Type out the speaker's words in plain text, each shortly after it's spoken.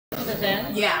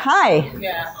Hi.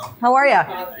 How are you?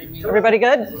 Everybody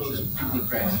good?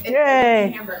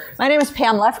 Yay. My name is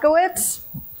Pam Lefkowitz.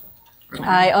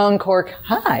 I own Core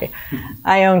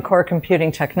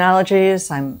Computing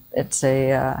Technologies. It's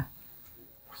an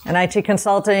IT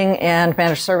consulting and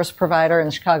managed service provider in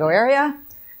the Chicago area.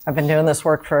 I've been doing this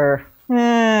work for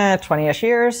 20-ish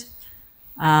years.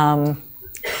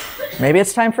 Maybe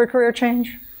it's time for a career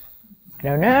change. I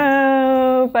don't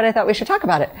know, but I thought we should talk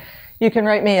about it. You can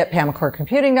write me at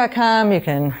pam@corecomputing.com. You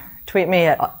can tweet me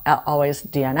at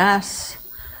alwaysdns.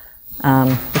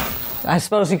 I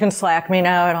suppose you can Slack me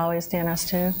now at alwaysdns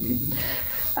too.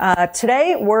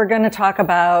 Today we're going to talk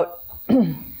about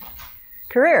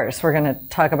careers. We're going to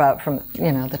talk about from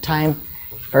the time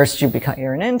first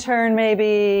you're an intern,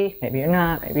 maybe you're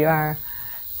not, maybe you are.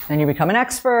 Then you become an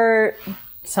expert.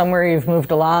 Somewhere you've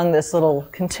moved along this little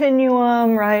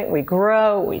continuum, right? We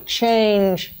grow, we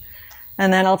change,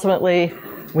 and then ultimately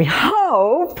we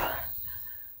hope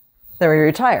that we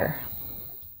retire.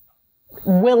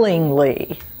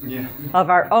 Willingly,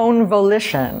 of our own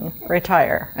volition,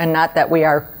 retire, and not that we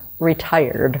are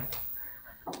retired.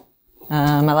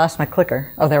 I lost my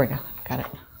clicker. Oh, there we go. Got it.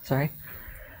 Sorry.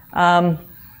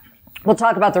 We'll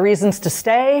talk about the reasons to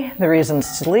stay, the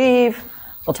reasons to leave.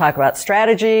 We'll talk about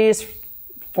strategies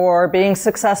for being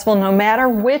successful no matter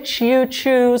which you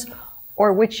choose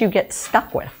or which you get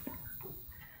stuck with.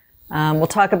 We'll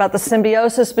talk about the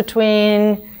symbiosis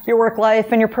between your work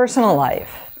life and your personal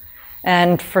life.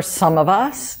 And for some of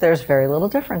us, there's very little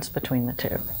difference between the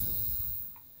two.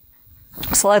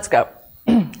 So let's go.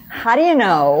 How do you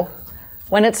know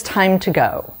when it's time to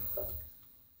go?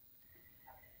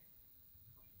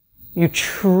 You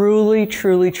truly,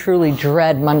 truly, truly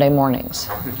dread Monday mornings.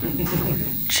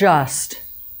 Just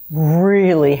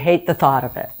really hate the thought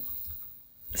of it.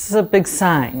 This is a big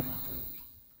sign.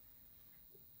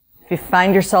 If you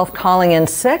find yourself calling in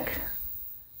sick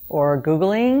or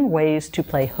Googling ways to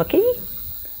play hooky,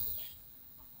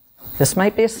 this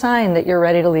might be a sign that you're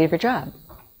ready to leave your job.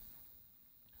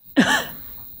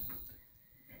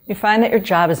 You find that your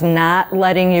job is not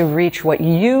letting you reach what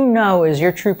you know is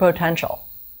your true potential.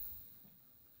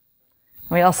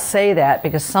 We all say that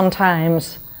because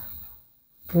sometimes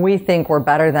we think we're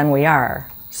better than we are.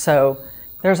 So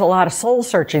there's a lot of soul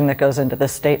searching that goes into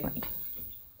this statement.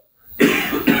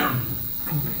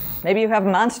 Maybe you have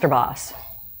a monster boss,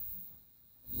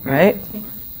 right?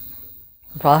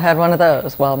 We've all had one of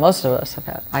those. Well, most of us have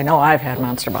had. I know I've had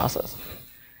monster bosses.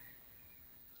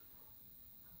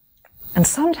 And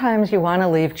sometimes you want to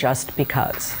leave just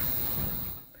because.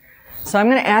 So I'm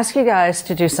going to ask you guys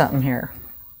to do something here.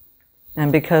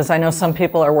 And because I know some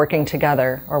people are working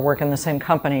together or work in the same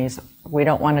companies, we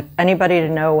don't want anybody to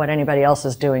know what anybody else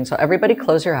is doing. So everybody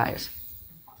close your eyes.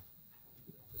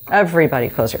 Everybody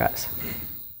close your eyes.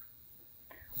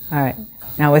 All right.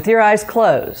 Now with your eyes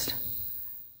closed,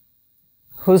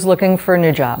 who's looking for a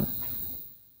new job?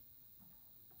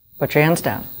 Put your hands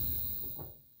down.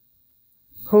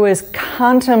 Who is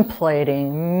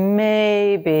contemplating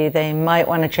maybe they might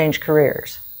want to change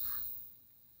careers?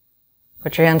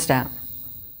 Put your hands down.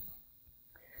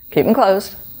 Keep them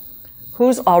closed.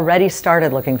 Who's already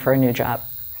started looking for a new job?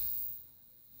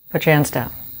 Put your hands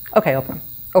down. Okay, open them.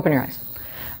 Open your eyes.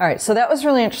 All right, so that was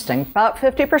really interesting. About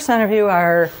 50% of you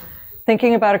are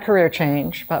thinking about a career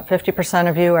change. About 50%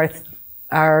 of you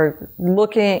are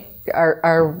wanting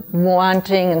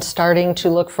and starting to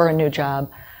look for a new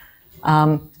job.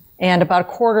 And about a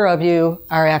quarter of you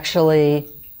are actually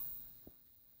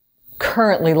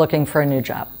currently looking for a new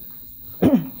job.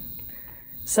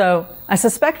 So I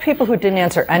suspect people who didn't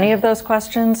answer any of those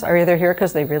questions are either here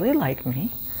because they really like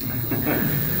me,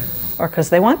 or because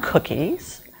they want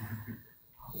cookies,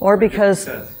 or because,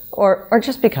 or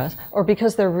just because, or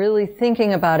because they're really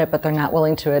thinking about it but they're not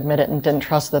willing to admit it and didn't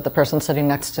trust that the person sitting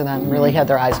next to them really had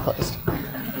their eyes closed.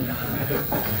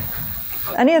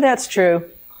 Any of that's true,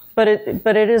 but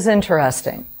it is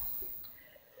interesting.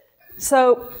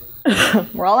 So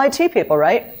we're all IT people,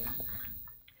 right?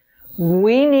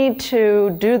 We need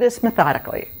to do this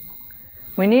methodically.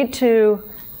 We need to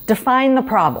define the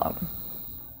problem,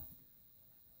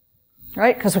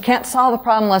 right? Because we can't solve a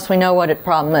problem unless we know what the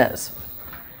problem is.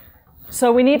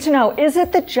 So we need to know, is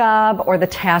it the job or the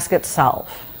task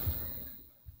itself?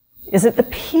 Is it the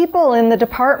people in the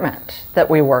department that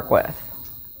we work with?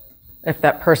 If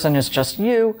that person is just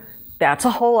you, that's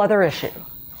a whole other issue.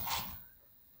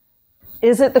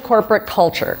 Is it the corporate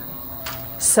culture?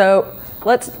 So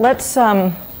let's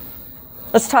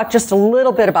talk just a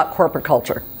little bit about corporate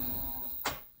culture.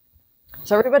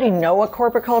 Does everybody know what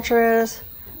corporate culture is?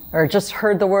 Or just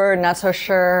heard the word, not so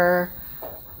sure?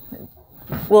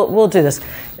 we'll do this.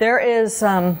 There is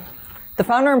the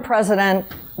founder,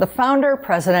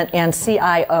 president, and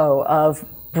CIO of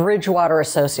Bridgewater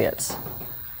Associates.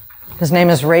 His name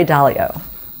is Ray Dalio.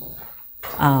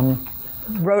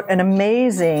 Wrote an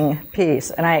amazing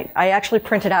piece, and I actually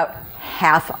printed out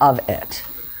half of it.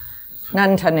 Not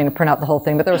intending to print out the whole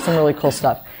thing, but there was some really cool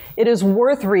stuff. It is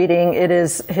worth reading. It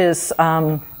is his,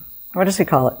 what does he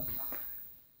call it?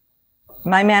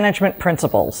 My Management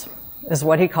Principles is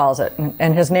what he calls it.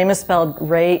 And his name is spelled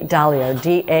Ray Dalio,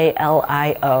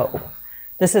 D-A-L-I-O.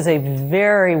 This is a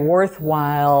very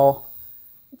worthwhile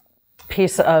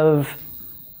piece of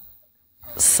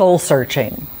soul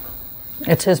searching.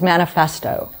 It's his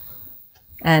manifesto.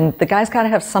 And the guy's got to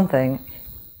have something.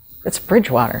 It's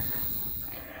Bridgewater.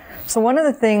 So one of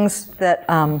the things that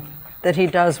that he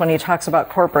does when he talks about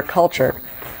corporate culture,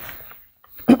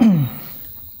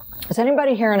 is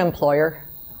anybody here an employer?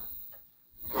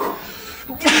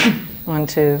 1,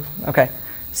 2, okay.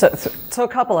 So a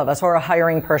couple of us, or a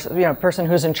hiring person, you know, person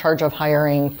who's in charge of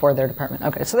hiring for their department.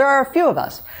 Okay, so there are a few of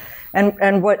us.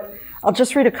 And what, I'll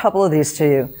just read a couple of these to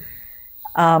you.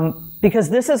 Because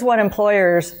this is what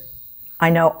employers, I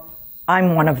know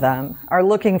I'm one of them, are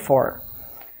looking for.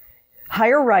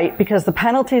 Hire right, because the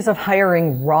penalties of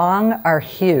hiring wrong are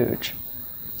huge.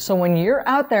 So when you're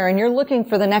out there and you're looking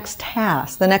for the next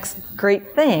task, the next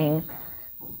great thing,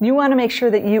 you want to make sure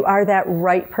that you are that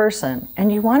right person. And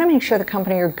you want to make sure the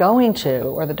company you're going to,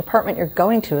 or the department you're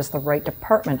going to, is the right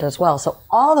department as well. So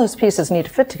all those pieces need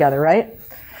to fit together, right?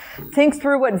 Think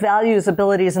through what values,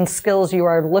 abilities, and skills you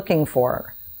are looking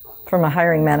for from a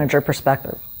hiring manager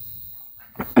perspective.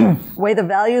 Weigh the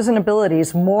values and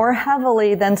abilities more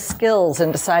heavily than skills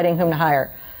in deciding whom to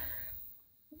hire.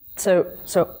 So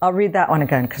I'll read that one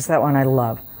again, because that one I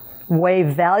love. Weigh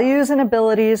values and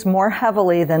abilities more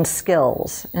heavily than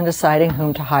skills in deciding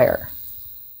whom to hire.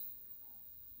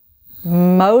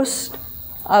 Most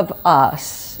of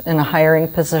us in a hiring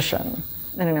position,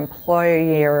 in an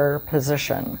employer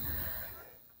position,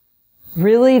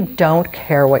 really don't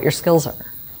care what your skills are.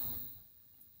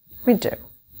 We do.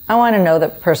 I want to know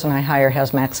that the person I hire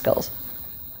has max skills.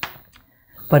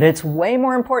 But it's way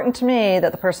more important to me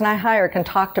that the person I hire can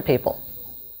talk to people.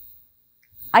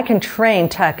 I can train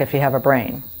tech if you have a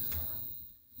brain.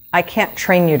 I can't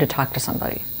train you to talk to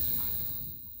somebody.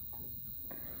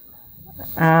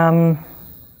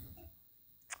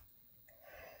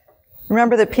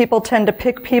 Remember that people tend to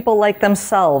pick people like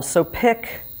themselves, so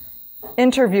pick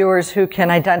interviewers who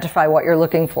can identify what you're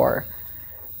looking for.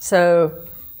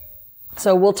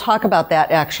 So we'll talk about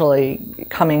that actually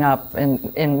coming up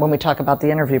in when we talk about the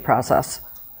interview process.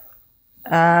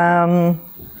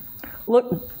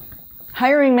 Look,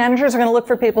 hiring managers are going to look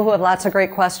for people who have lots of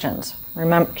great questions.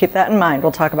 Remember, keep that in mind.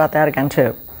 We'll talk about that again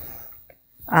too.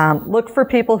 Look for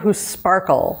people who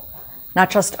sparkle, not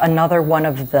just another one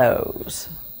of those.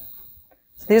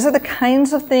 These are the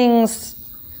kinds of things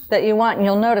that you want, and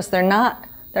you'll notice they're not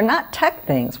tech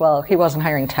things. Well, he wasn't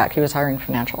hiring tech; he was hiring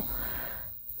financial.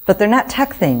 But they're not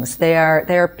tech things. They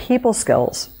are people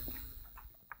skills.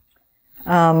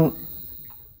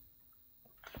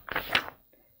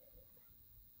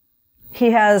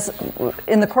 He has,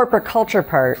 in the corporate culture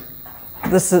part,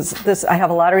 I have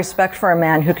a lot of respect for a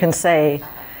man who can say,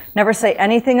 never say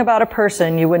anything about a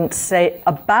person you wouldn't say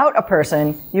about a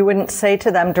person you wouldn't say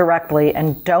to them directly,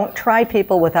 and don't try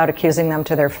people without accusing them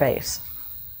to their face.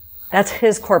 That's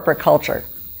his corporate culture.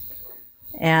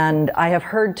 And I have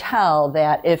heard tell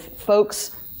that if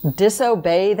folks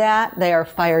disobey that, they are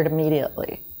fired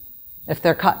immediately if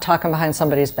they're caught talking behind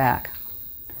somebody's back.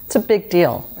 It's a big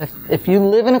deal. If you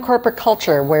live in a corporate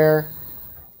culture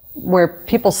where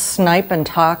people snipe and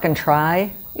talk and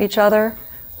try each other,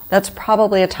 that's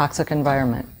probably a toxic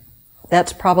environment.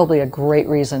 That's probably a great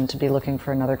reason to be looking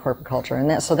for another corporate culture.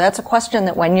 And so that's a question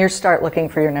that when you start looking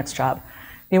for your next job,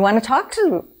 you want to talk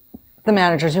to the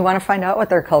managers. You want to find out what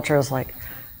their culture is like.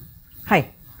 Hi.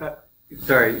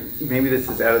 Sorry, maybe this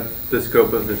is out of the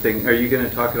scope of the thing. Are you going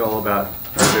to talk at all about,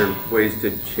 are there ways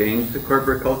to change the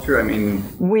corporate culture? I mean...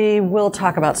 We will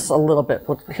talk about a little bit.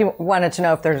 He wanted to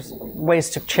know if there's ways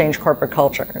to change corporate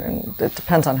culture, and it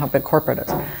depends on how big corporate is.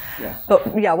 Yeah.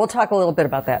 But yeah, we'll talk a little bit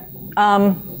about that.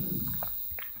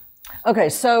 Okay,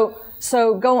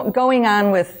 so going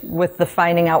on with the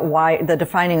finding out why,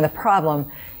 defining the problem.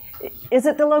 Is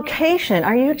it the location?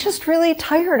 Are you just really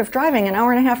tired of driving an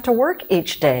hour and a half to work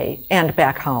each day and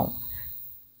back home?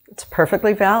 It's a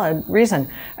perfectly valid reason.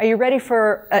 Are you ready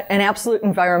for an absolute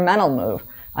environmental move?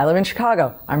 I live in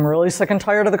Chicago. I'm really sick and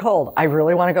tired of the cold. I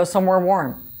really want to go somewhere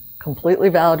warm. Completely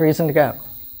valid reason to go.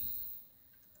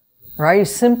 Or are you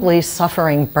simply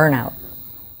suffering burnout?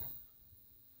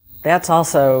 That's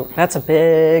a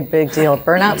big, big deal.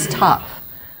 Burnout's tough.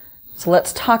 So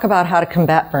let's talk about how to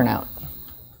combat burnout.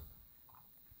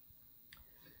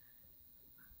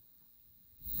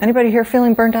 Anybody here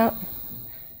feeling burned out?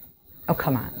 Oh,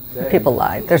 come on. People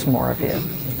lie. There's more of you.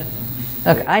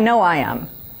 Okay, I know I am.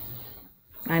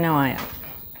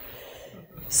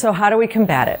 So how do we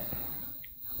combat it?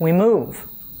 We move.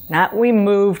 Not we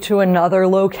move to another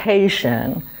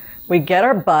location. We get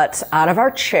our butts out of our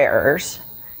chairs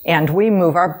and we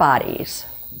move our bodies.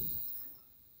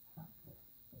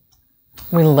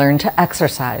 We learn to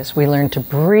exercise. We learn to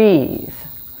breathe.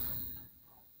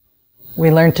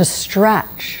 We learn to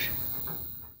stretch.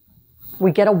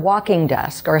 We get a walking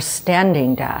desk or a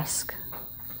standing desk,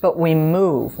 but we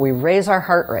move. We raise our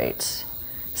heart rates.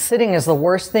 Sitting is the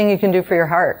worst thing you can do for your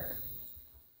heart.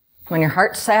 When your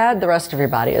heart's sad, the rest of your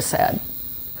body is sad.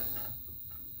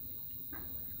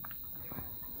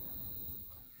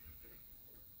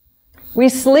 We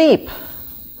sleep.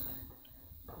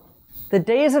 The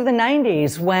days of the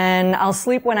 90s when I'll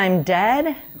sleep when I'm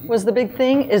dead was the big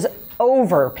thing is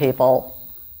over, people.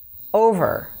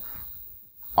 Over.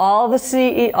 All the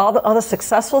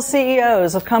successful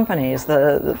CEOs of companies,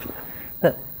 the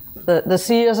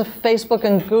CEOs of Facebook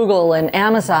and Google and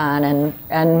Amazon and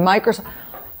Microsoft,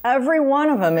 every one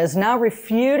of them is now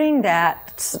refuting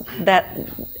that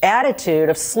attitude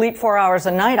of sleep 4 hours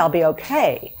a night, I'll be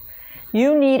okay.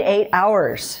 You need 8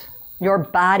 hours. Your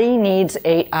body needs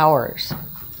 8 hours.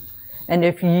 And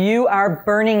if you are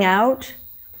burning out,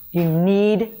 you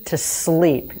need to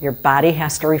sleep. Your body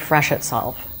has to refresh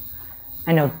itself.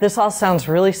 I know this all sounds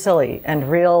really silly and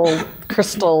real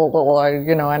crystal,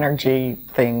 energy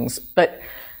things, but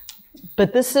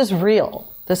this is real.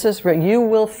 This is real. You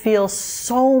will feel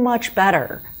so much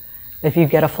better if you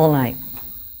get a full night.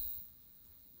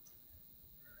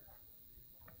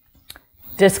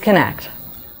 Disconnect.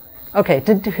 Okay,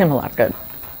 did do him a lot good.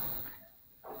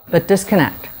 But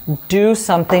disconnect. Do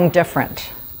something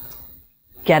different.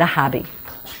 Get a hobby.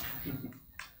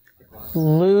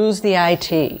 Lose the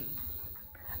IT.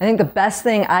 I think the best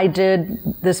thing I did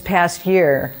this past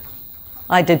year,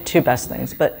 I did two best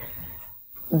things, but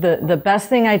the best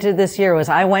thing I did this year was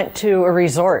I went to a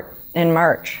resort in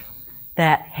March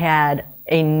that had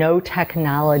a no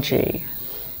technology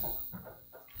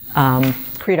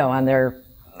credo on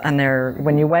their,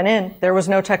 when you went in, there was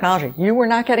no technology. You were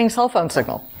not getting cell phone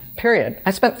signal, period. I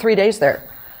spent 3 days there.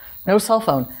 No cell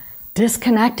phone.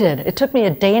 Disconnected. It took me a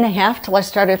day and a half till I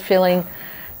started feeling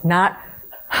not,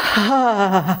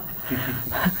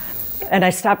 and I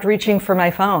stopped reaching for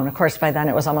my phone. Of course, by then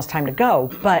it was almost time to go,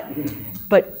 but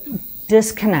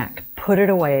disconnect, put it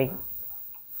away,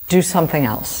 do something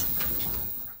else.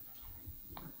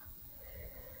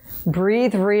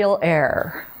 Breathe real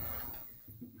air.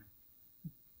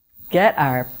 Get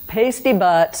our pasty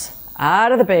butts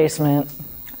out of the basement,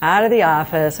 out of the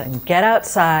office, and get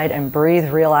outside and breathe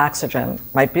real oxygen.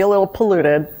 Might be a little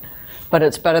polluted, but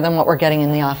it's better than what we're getting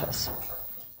in the office.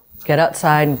 Get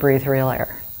outside and breathe real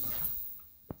air.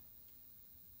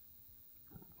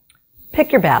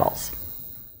 Pick your battles.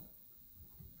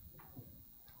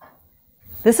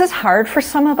 This is hard for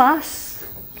some of us,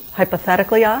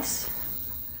 hypothetically us,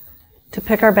 to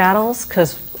pick our battles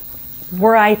because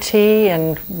we're IT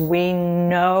and we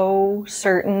know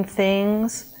certain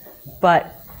things,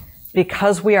 but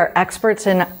because we are experts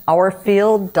in our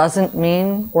field doesn't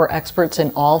mean we're experts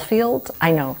in all fields.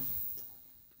 I know.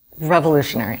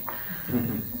 Revolutionary.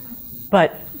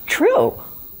 But true.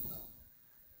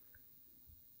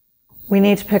 We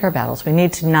need to pick our battles. We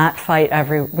need to not fight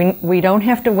we don't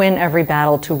have to win every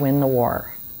battle to win the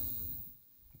war.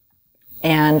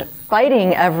 And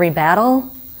fighting every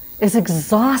battle is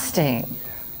exhausting.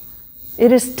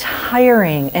 It is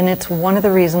tiring, and it's one of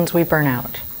the reasons we burn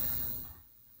out.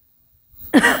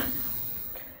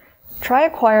 Try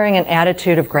acquiring an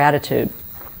attitude of gratitude.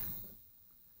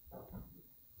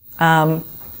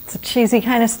 It's a cheesy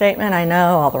kind of statement, I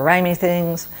know, all the rhymey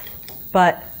things,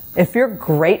 but if you're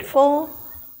grateful,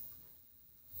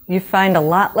 you find a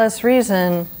lot less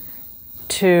reason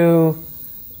to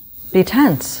be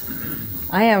tense.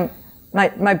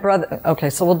 My brother, okay,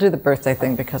 so we'll do the birthday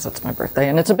thing because it's my birthday,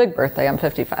 and it's a big birthday. I'm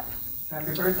 55.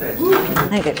 Happy birthday.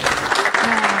 Thank you.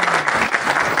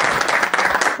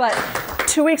 But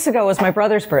 2 weeks ago was my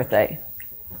brother's birthday,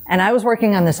 and I was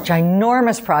working on this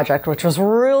ginormous project, which was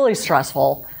really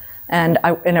stressful, and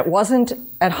it wasn't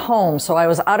at home, so I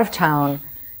was out of town,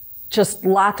 just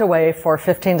locked away for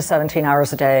 15 to 17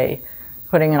 hours a day,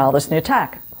 putting in all this new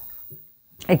tech.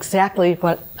 Exactly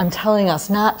what I'm telling us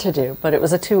not to do, but it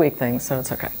was a 2-week thing, so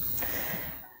it's okay.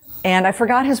 And I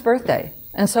forgot his birthday.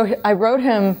 And so I wrote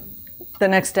him the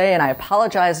next day and I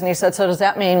apologized, and he said, so does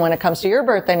that mean when it comes to your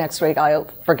birthday next week, I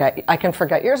can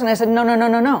forget yours? And I said,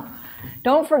 no.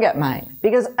 Don't forget mine,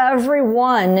 because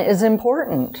everyone is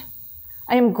important.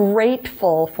 I am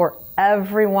grateful for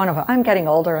every one of them. I'm getting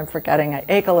older, I'm forgetting, I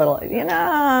ache a little,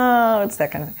 it's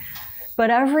that kind of thing. But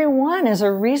everyone is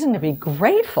a reason to be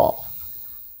grateful.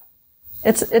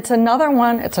 It's another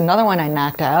one I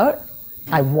knocked out.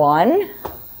 I won,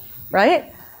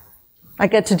 right? I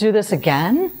get to do this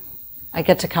again. I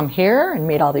get to come here and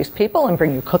meet all these people and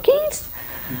bring you cookies.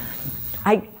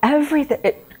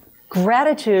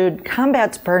 Gratitude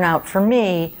combats burnout for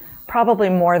me probably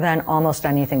more than almost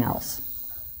anything else.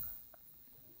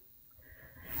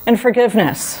 And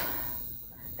forgiveness.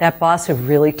 That boss who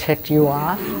really ticked you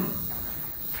off,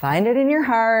 find it in your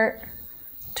heart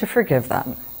to forgive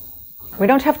them. We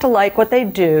don't have to like what they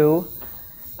do,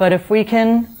 but if we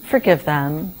can forgive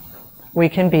them, we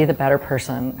can be the better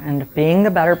person. And being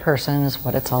the better person is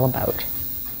what it's all about,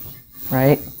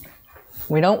 right?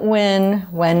 We don't win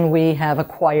when we have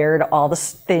acquired all the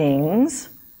things.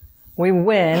 We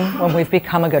win when we've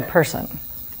become a good person.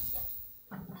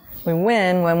 We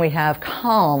win when we have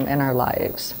calm in our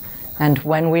lives. And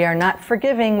when we are not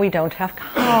forgiving, we don't have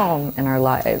calm in our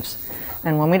lives.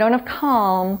 And when we don't have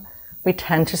calm, we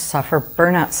tend to suffer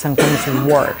burnout symptoms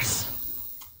worse.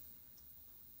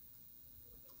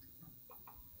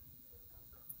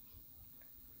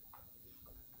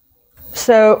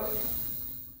 So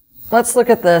let's look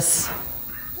at this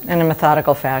in a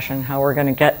methodical fashion, how we're going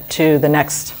to get to the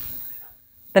next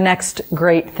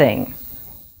great thing.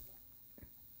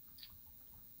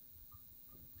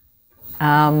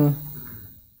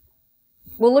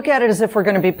 We'll look at it as if we're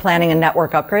going to be planning a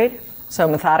network upgrade. So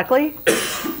methodically,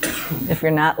 if you're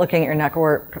not looking at your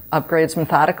network upgrades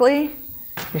methodically,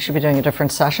 you should be doing a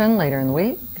different session later in the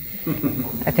week.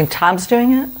 I think Tom's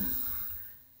doing it.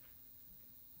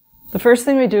 The first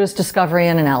thing we do is discovery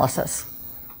and analysis.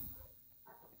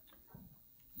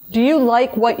 Do you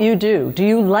like what you do? Do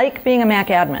you like being a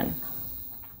MacAdmin?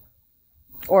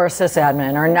 Or a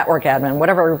sysadmin, or a network admin,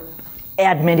 whatever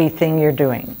admin-y thing you're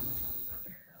doing?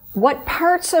 What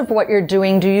parts of what you're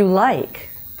doing do you like?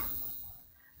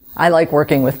 I like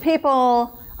working with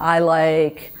people. I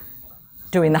like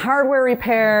doing the hardware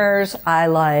repairs. I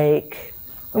like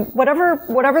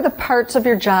whatever the parts of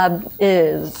your job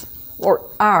is or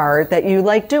are that you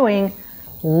like doing,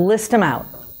 list them out.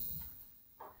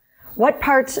 What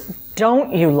parts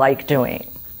don't you like doing?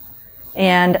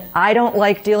 And I don't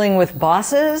like dealing with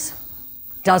bosses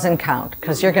doesn't count,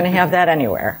 because you're going to have that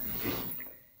anywhere.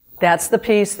 That's the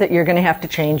piece that you're going to have to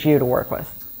change you to work with.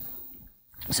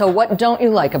 So what don't you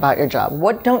like about your job?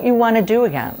 What don't you want to do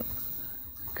again?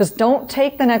 Because don't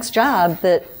take the next job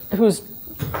whose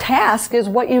task is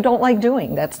what you don't like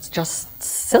doing. That's just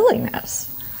silliness.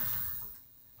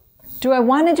 Do I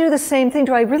want to do the same thing?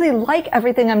 Do I really like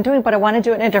everything I'm doing, but I want to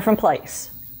do it in a different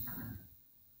place?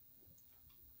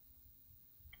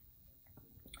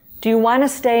 Do you want to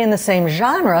stay in the same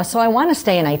genre? So I want to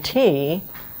stay in IT,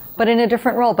 but in a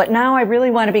different role. But now I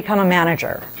really want to become a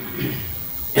manager.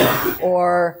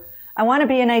 Or I want to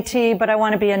be in IT, but I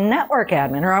want to be a network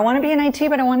admin. Or I want to be in IT,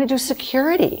 but I want to do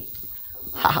security.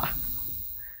 Ha.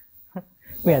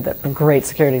 We had that great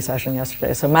security session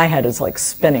yesterday, so my head is like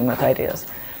spinning with ideas.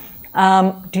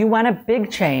 Do you want a big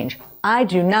change? I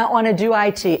do not want to do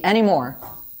IT anymore.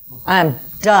 I'm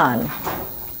done.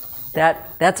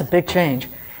 That's a big change.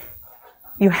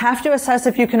 You have to assess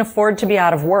if you can afford to be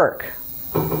out of work.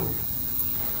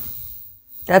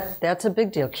 That's a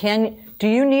big deal. Do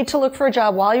you need to look for a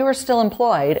job while you are still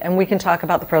employed? And we can talk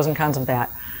about the pros and cons of that.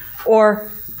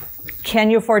 Or can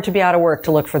you afford to be out of work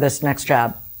to look for this next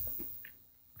job?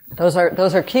 Those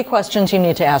are key questions you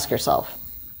need to ask yourself.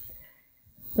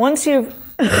 Once you've,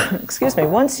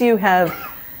 once you have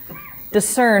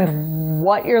discerned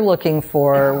what you're looking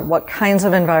for, what kinds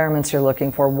of environments you're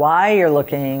looking for, why you're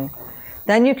looking,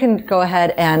 then you can go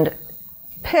ahead and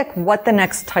pick what the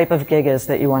next type of gig is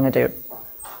that you want to do.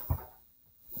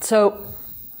 So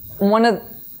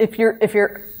if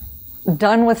you're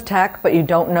done with tech but you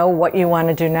don't know what you want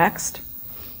to do next,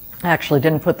 I actually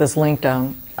didn't put this link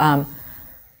down.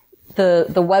 The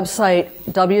website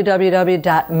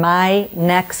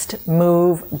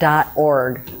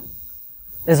www.mynextmove.org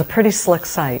is a pretty slick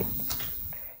site.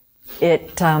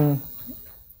 Do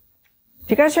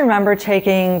you guys remember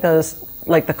taking those,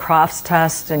 like the Crofts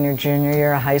test in your junior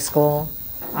year of high school?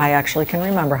 I actually can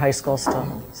remember high school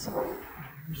still. So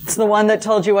it's the one that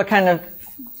told you what kind of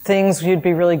things you'd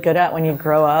be really good at when you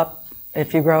grow up,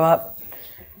 if you grow up.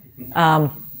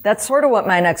 That's sort of what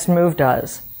My Next Move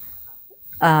does.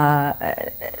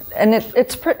 And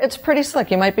it's pretty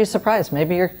slick. You might be surprised.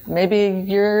 Maybe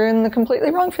you're in the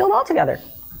completely wrong field altogether.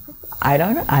 I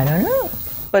don't know.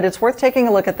 But it's worth taking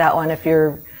a look at that one if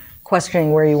you're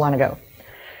questioning where you want to go.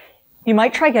 You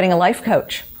might try getting a life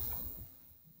coach.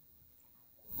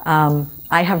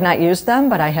 I have not used them,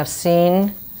 but I have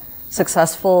seen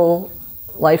successful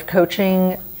life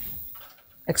coaching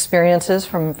experiences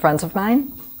from friends of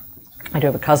mine. I do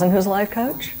have a cousin who's a life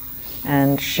coach,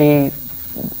 and she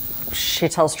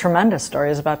tells tremendous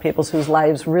stories about people whose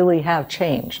lives really have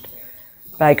changed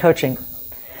by coaching.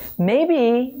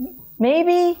 Maybe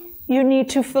you need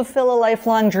to fulfill a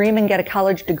lifelong dream and get a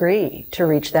college degree to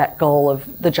reach that goal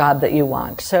of the job that you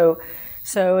want. So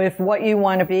if what you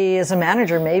want to be is a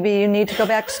manager, maybe you need to go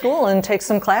back to school and take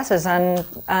some classes on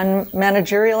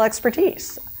managerial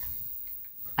expertise.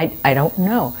 I don't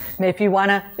know. If you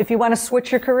want to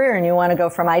switch your career and you want to go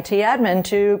from IT admin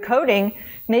to coding,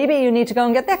 maybe you need to go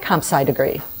and get that comp sci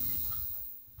degree.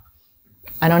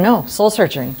 I don't know. Soul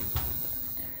searching.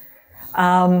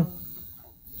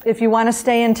 If you want to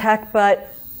stay in tech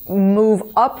but move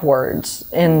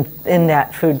upwards in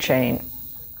that food chain,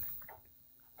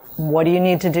 what do you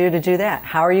need to do that?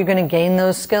 How are you going to gain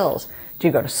those skills? Do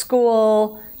you go to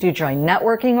school? Do you join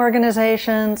networking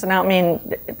organizations? And I don't mean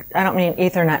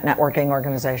Ethernet networking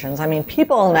organizations. I mean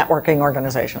people networking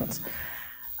organizations.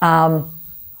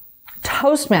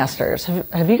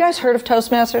 Toastmasters. Have you guys heard of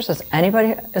Toastmasters? Is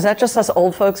that just us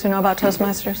old folks who know about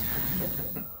Toastmasters?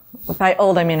 By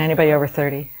old, I mean anybody over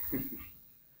 30.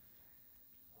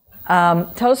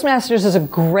 Toastmasters is a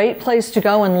great place to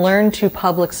go and learn to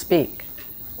public speak.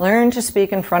 Learn to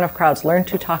speak in front of crowds. Learn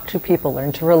to talk to people.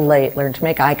 Learn to relate. Learn to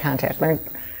make eye contact. Learn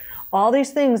all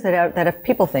these things that have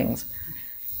people things.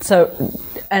 So,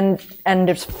 and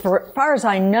as far as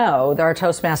I know, there are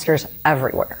Toastmasters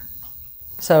everywhere.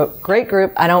 So, great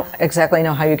group. I don't exactly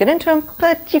know how you get into them,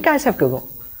 but you guys have Google.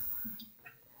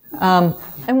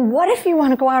 And what if you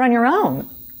want to go out on your own?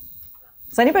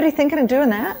 Is anybody thinking of doing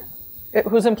that?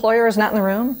 Whose employer is not in the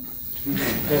room?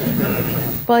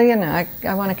 Well, you know,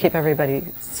 I want to keep everybody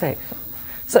safe.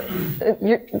 So,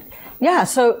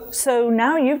 so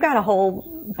now you've got a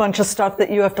whole bunch of stuff that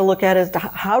you have to look at as to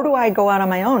how do I go out on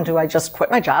my own? Do I just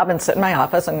quit my job and sit in my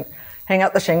office and hang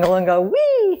out the shingle and go,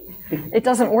 wee? It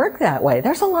doesn't work that way.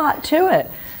 There's a lot to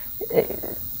it.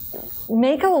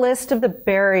 Make a list of the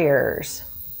barriers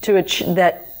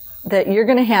that you're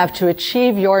going to have to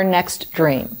achieve your next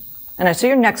dream. And I say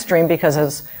your next dream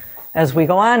because as we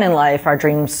go on in life, our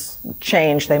dreams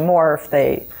change, they morph,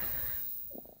 they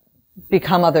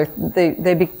become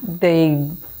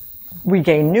we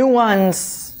gain new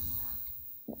ones.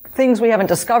 Things we haven't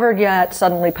discovered yet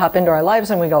suddenly pop into our lives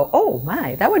and we go, oh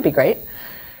my, that would be great.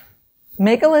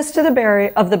 Make a list of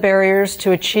the barriers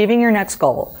to achieving your next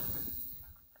goal.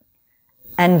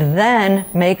 And then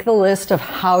make the list of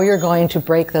how you're going to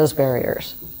break those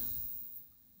barriers.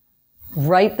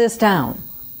 Write this down.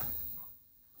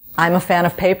 I'm a fan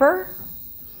of paper.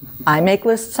 I make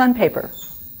lists on paper.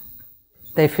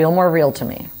 They feel more real to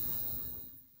me.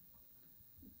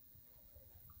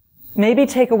 Maybe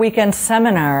take a weekend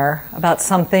seminar about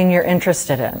something you're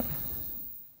interested in.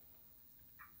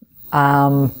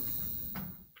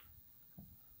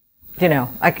 You know,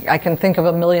 I can think of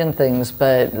a million things,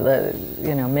 but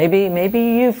you know, maybe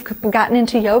you've gotten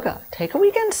into yoga. Take a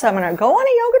weekend seminar. Go on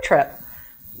a yoga trip.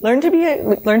 Learn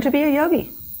to be a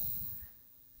yogi.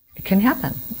 It can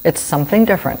happen. It's something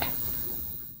different.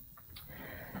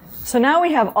 So now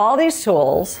we have all these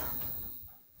tools,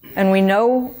 and we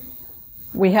know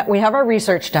we have our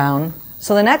research down.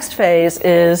 So the next phase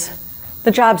is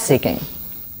the job seeking.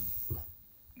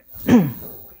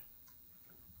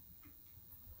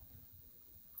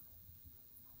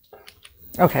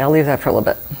 Okay, I'll leave that for a little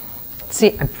bit.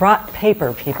 See, I brought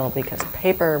paper, people, because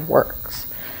paper works.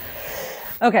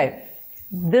 Okay,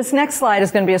 this next slide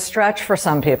is going to be a stretch for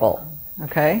some people.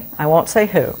 Okay, I won't say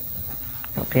who.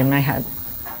 It'll be in my head.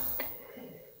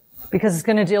 Because it's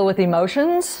going to deal with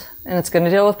emotions, and it's going to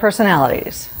deal with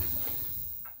personalities.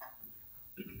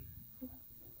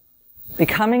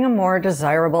 Becoming a more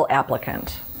desirable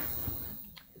applicant.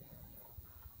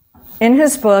 In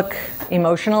his book,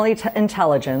 Emotional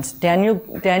Intelligence, Daniel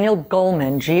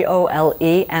Goleman,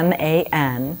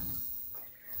 Goleman,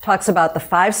 talks about the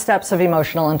 5 steps of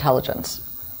emotional intelligence.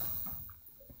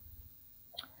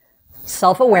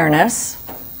 Self-awareness,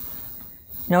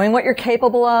 knowing what you're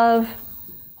capable of,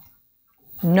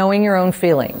 knowing your own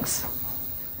feelings.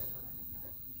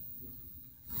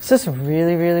 This is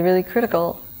really, really, really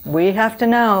critical. We have to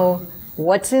know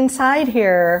what's inside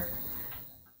here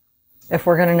if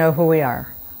we're going to know who we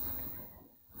are.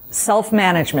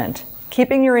 Self-management.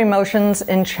 Keeping your emotions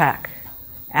in check.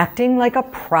 Acting like a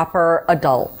proper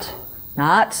adult.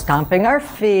 Not stomping our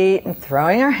feet and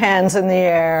throwing our hands in the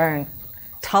air and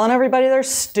telling everybody they're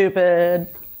stupid.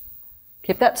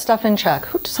 Keep that stuff in check.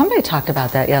 Somebody talked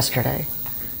about that yesterday.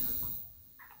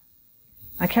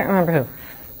 I can't remember who.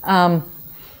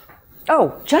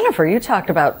 Oh, Jennifer, you talked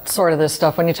about sort of this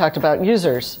stuff when you talked about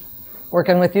users,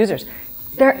 working with users.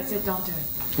 I said don't do it.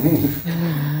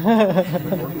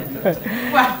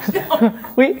 Wow. No.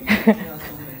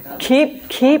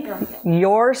 Keep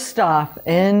your stuff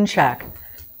in check.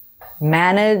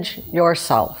 Manage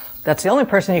yourself. That's the only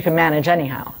person you can manage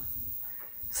anyhow.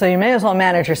 So you may as well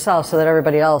manage yourself so that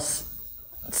everybody else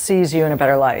sees you in a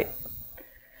better light.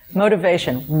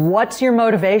 Motivation. What's your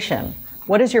motivation?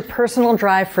 What is your personal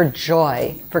drive for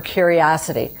joy, for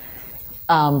curiosity?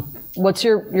 What's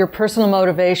your personal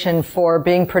motivation for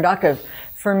being productive?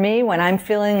 For me, when I'm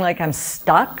feeling like I'm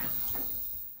stuck,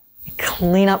 I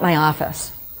clean up my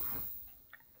office.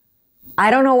 I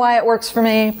don't know why it works for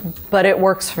me, but it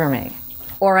works for me.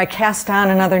 Or I cast down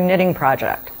another knitting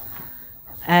project,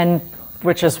 and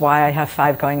which is why I have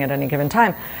 5 going at any given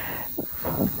time.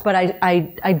 But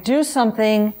I do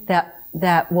something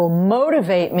that will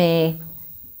motivate me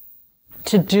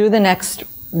to do the next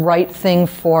right thing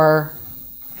for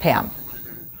Pam.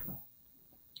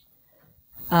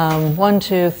 1,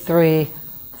 2, 3,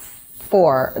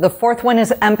 4. The 4th one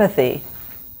is empathy.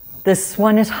 This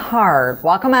one is hard.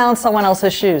 Walk a mile in someone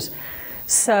else's shoes.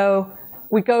 So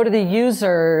we go to the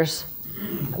users,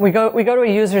 we go to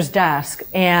a user's desk,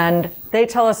 and they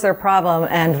tell us their problem,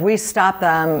 and we stop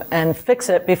them and fix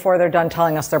it before they're done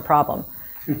telling us their problem.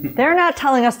 They're not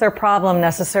telling us their problem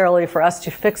necessarily for us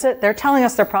to fix it. They're telling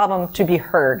us their problem to be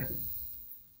heard.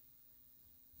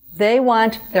 They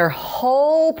want their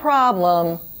whole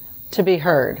problem to be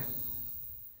heard.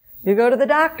 You go to the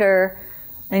doctor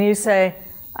and you say,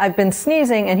 I've been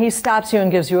sneezing, and he stops you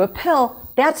and gives you a pill.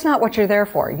 That's not what you're there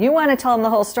for. You want to tell him the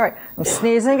whole story. I'm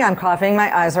sneezing, I'm coughing,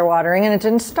 my eyes are watering, and it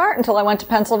didn't start until I went to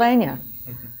Pennsylvania.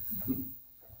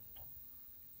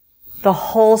 The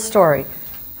whole story.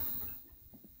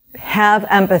 Have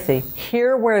empathy.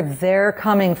 Hear where they're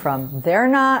coming from. They're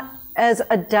not as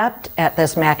adept at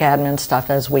this MacAdmin stuff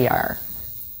as we are,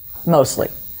 mostly.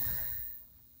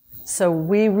 So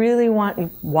we really want to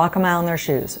walk a mile in their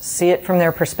shoes, see it from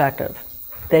their perspective.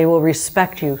 They will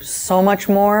respect you so much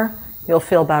more, you'll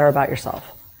feel better about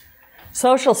yourself.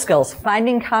 Social skills,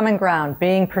 finding common ground,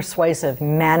 being persuasive,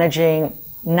 managing,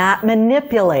 not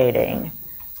manipulating,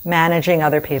 managing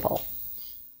other people.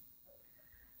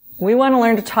 We want to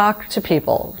learn to talk to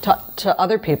people, to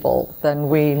other people than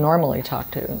we normally talk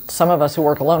to. Some of us who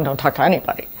work alone don't talk to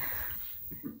anybody.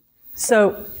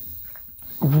 So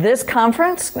this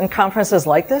conference and conferences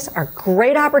like this are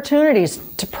great opportunities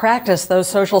to practice those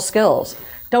social skills.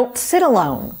 Don't sit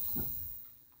alone.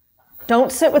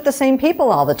 Don't sit with the same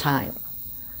people all the time.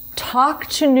 Talk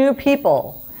to new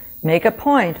people. Make a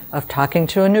point of talking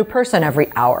to a new person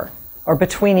every hour or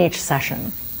between each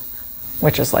session,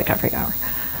 which is like every hour.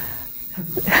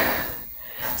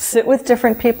 Sit with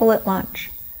different people at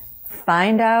lunch.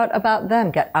 Find out about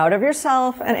them. Get out of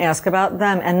yourself and ask about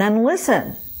them, and then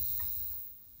listen.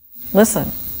 Listen.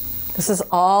 This is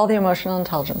all the emotional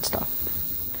intelligence stuff.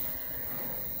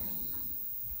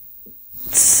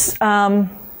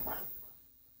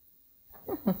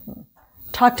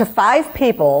 Talk to 5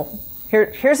 people.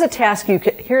 Here's a task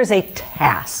here's a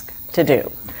task to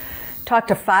do. Talk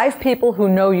to 5 people who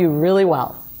know you really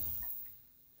well.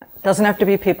 Doesn't have to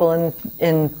be people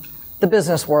in the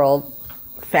business world,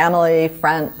 family,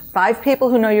 friend. 5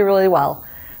 people who know you really well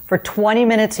for 20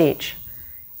 minutes each.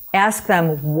 Ask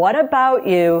them, what about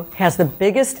you has the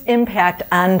biggest impact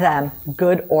on them,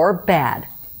 good or bad?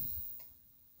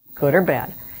 Good or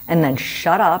bad. And then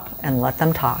shut up and let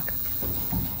them talk.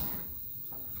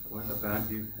 What about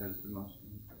you has the most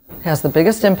impact? Has the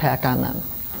biggest impact on them.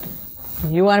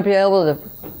 You want to be able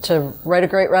to write a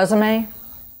great resume?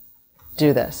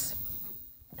 Do this.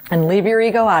 And leave your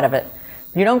ego out of it.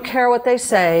 You don't care what they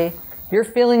say. Your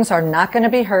feelings are not going to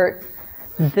be hurt.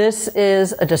 This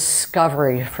is a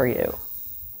discovery for you.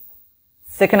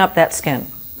 Thicken up that skin.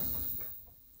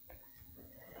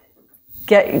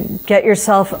 Get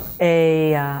yourself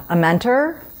a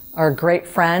mentor or a great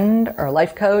friend or a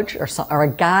life coach or a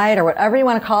guide or whatever you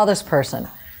want to call this person.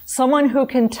 Someone who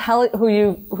can who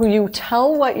you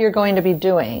tell what you're going to be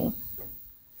doing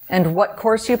and what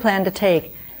course you plan to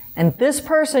take. And this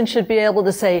person should be able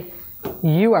to say,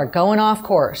 you are going off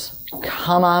course.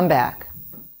 Come on back.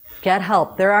 Get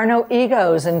help. There are no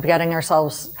egos in getting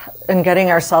ourselves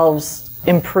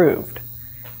improved.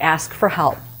 Ask for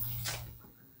help.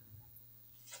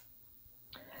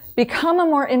 Become a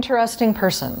more interesting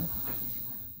person.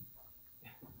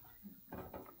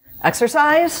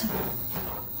 Exercise.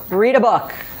 Read a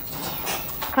book.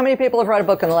 How many people have read a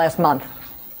book in the last month?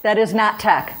 That is not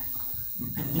tech.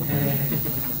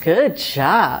 Good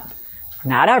job.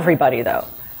 Not everybody, though.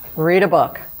 Read a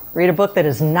book. Read a book that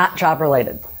is not job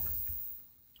related.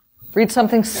 Read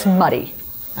something smutty.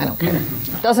 I don't care.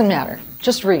 Doesn't matter.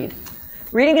 Just read.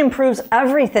 Reading improves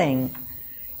everything.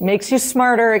 It makes you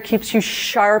smarter. It keeps you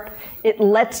sharp. It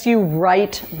lets you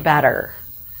write better.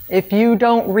 If you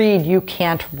don't read, you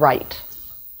can't write.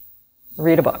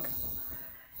 Read a book.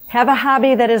 Have a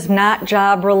hobby that is not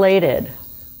job related.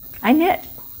 I knit.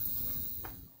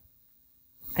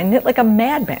 I knit like a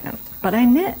madman, but I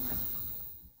knit.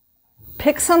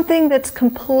 Pick something that's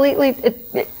completely,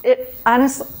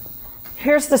 honestly,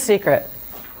 here's the secret.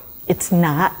 It's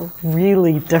not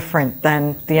really different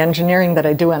than the engineering that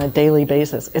I do on a daily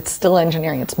basis. It's still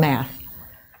engineering, it's math.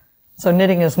 So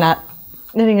knitting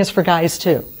is for guys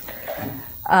too.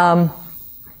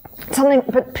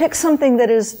 But pick something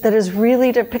that is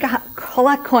really,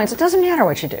 collect coins. It doesn't matter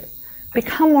what you do.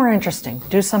 Become more interesting.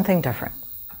 Do something different.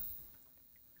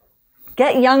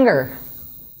 Get younger.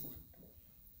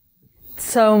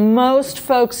 So most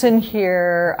folks in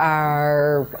here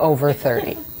are over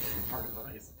 30.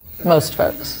 Most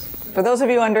folks. For those of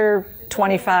you under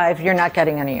 25, you're not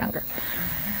getting any younger.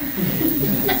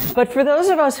 But for those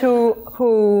of us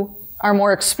who are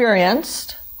more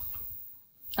experienced,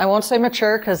 I won't say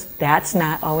mature because that's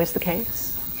not always the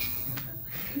case.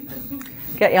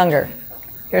 Get younger.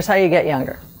 Here's how you get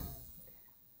younger.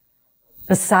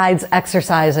 Besides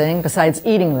exercising, besides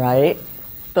eating right,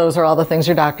 those are all the things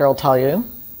your doctor will tell you.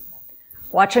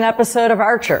 Watch an episode of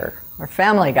Archer or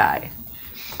Family Guy.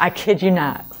 I kid you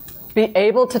not. Be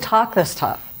able to talk this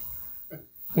tough.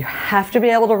 You have to be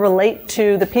able to relate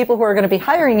to the people who are going to be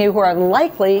hiring you who are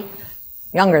likely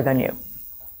younger than you.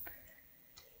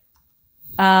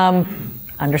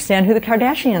 Understand who the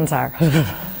Kardashians are.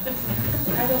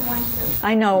 I don't want to.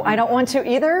 I know, I don't want to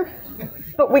either,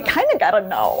 but we kind of got to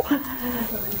know.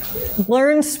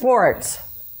 Learn sports.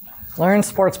 Learn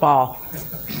sports ball.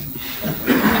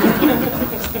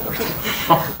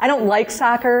 I don't like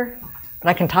soccer, but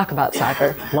I can talk about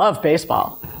soccer. Love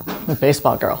baseball. I'm a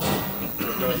baseball girl.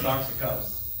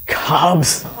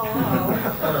 Cubs.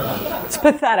 It's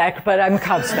pathetic, but I'm a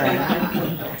Cubs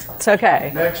fan. It's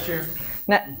okay. Next year.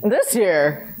 This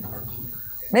year,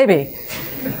 maybe.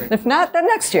 If not, then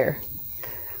next year.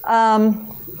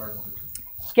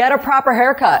 Get a proper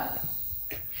haircut.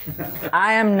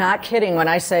 I am not kidding when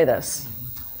I say this.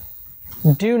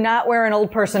 Do not wear an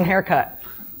old person haircut.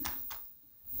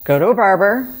 Go to a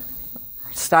barber,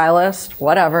 stylist,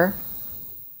 whatever.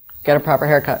 Get a proper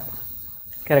haircut.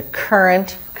 Get a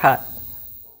current cut.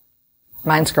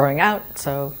 Mine's growing out,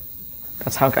 so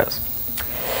that's how it goes.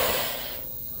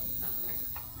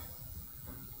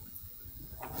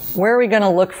 Where are we going to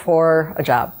look for a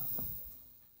job?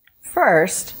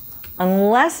 First,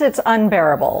 unless it's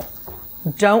unbearable,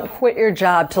 don't quit your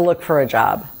job to look for a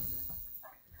job.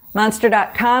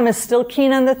 Monster.com is still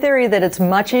keen on the theory that it's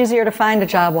much easier to find a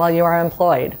job while you are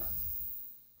employed.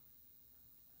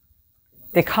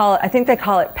 I think they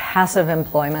call it passive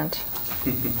employment.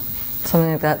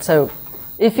 Something like that. So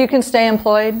if you can stay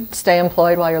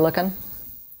employed while you're looking.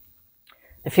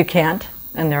 If you can't,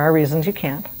 and there are reasons you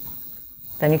can't,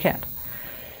 then you can't.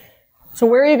 So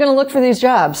where are you going to look for these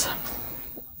jobs?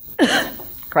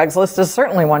 Craigslist is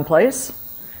certainly one place.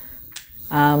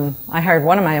 I hired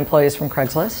one of my employees from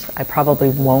Craigslist. I probably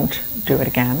won't do it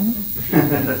again.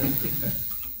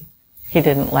 He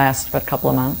didn't last but a couple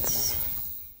of months.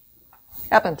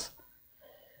 Happens.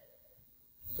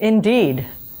 Indeed.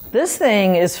 This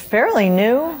thing is fairly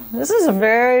new. This is a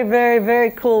very, very,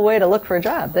 very cool way to look for a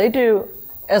job. They do,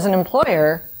 as an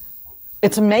employer,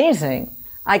 it's amazing.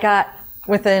 I got,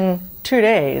 within 2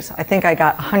 days, I think I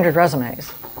got 100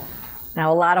 resumes.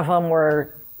 Now, a lot of them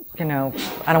were, I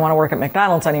don't want to work at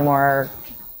McDonald's anymore,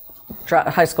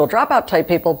 high school dropout type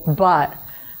people, but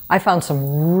I found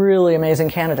some really amazing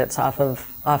candidates off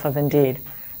of Indeed.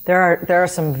 There are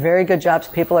some very good jobs.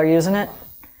 People are using it.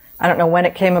 I don't know when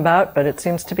it came about, but it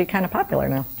seems to be kind of popular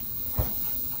now.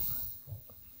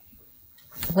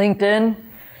 LinkedIn.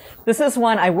 This is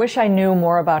one I wish I knew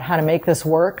more about how to make this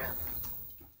work.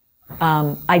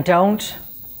 I don't,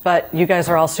 but you guys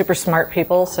are all super smart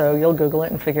people, so you'll Google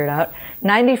it and figure it out.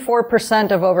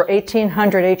 94% of over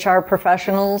 1,800 HR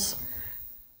professionals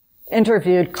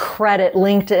interviewed credit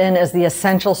LinkedIn as the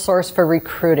essential source for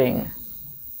recruiting.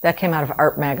 That came out of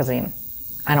Art Magazine.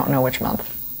 I don't know which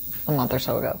month. A month or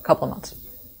so ago. A couple of months.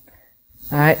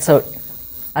 All right, so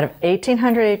Out of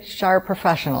 1,800 HR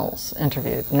professionals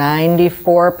interviewed,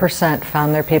 94%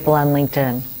 found their people on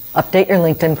LinkedIn. Update your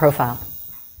LinkedIn profile.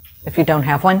 If you don't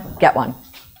have one, get one.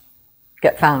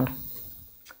 Get found.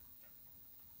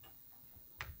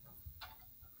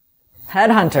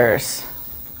 Headhunters.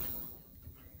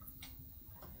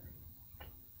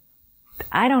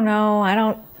 I don't know. I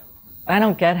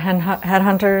don't get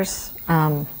headhunters.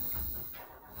 And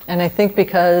I think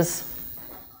because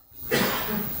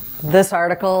this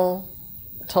article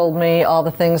told me all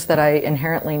the things that I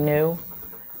inherently knew,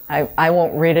 I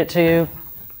won't read it to you.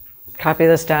 Copy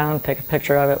this down, take a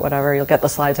picture of it, whatever. You'll get the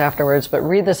slides afterwards. But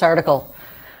read this article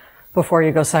before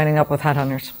you go signing up with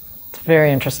headhunters. It's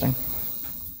very interesting.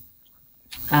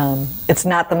 It's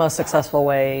not the most successful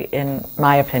way, in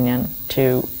my opinion,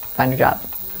 to find a job.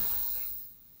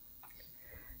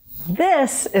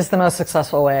 This is the most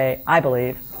successful way, I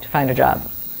believe, to find a job.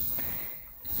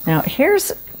 Now,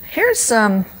 here's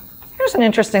an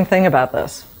interesting thing about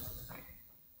this.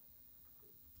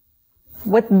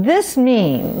 What this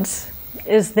means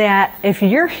is that if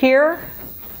you're here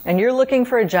and you're looking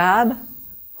for a job,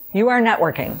 you are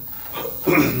networking.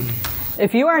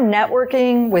 If you are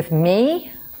networking with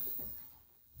me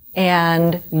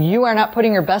and you are not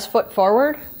putting your best foot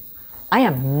forward, I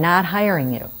am not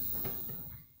hiring you.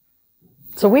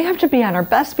 So we have to be on our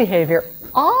best behavior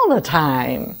all the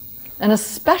time, and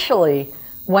especially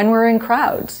when we're in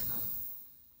crowds.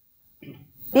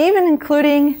 Even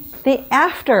including the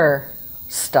after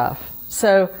stuff.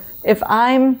 So if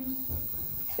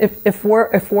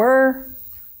we're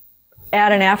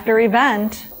at an after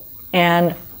event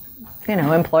and, you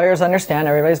know, employers understand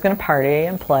everybody's going to party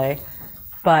and play,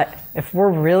 but if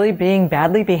we're really being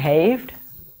badly behaved,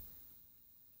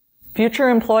 future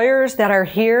employers that are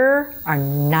here are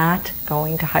not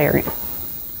going to hire you.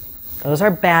 Those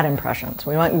are bad impressions.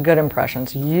 We want good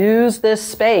impressions. Use this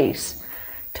space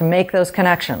to make those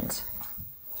connections.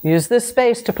 Use this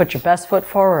space to put your best foot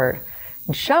forward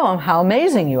and show them how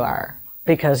amazing you are,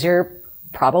 because you're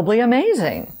probably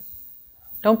amazing.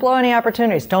 Don't blow any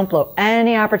opportunities. Don't blow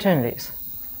any opportunities.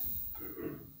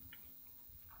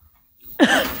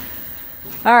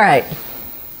 All right.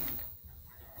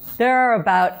 There are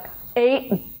about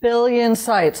 8 billion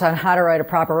sites on how to write a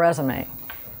proper resume.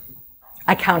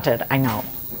 I counted, I know.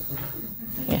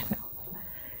 Yeah.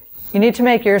 You need to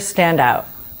make yours stand out.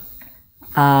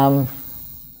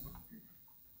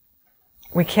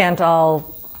 We can't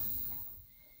all...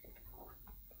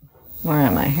 Where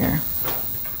am I here?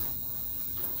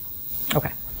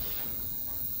 Okay.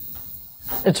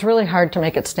 It's really hard to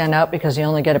make it stand out because you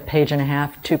only get a page and a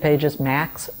half, 2 pages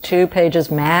max. 2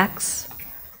 pages max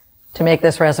to make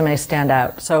this resume stand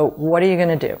out. So what are you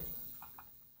going to do?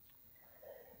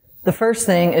 The first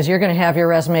thing is you're going to have your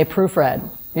resume proofread.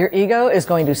 Your ego is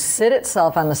going to sit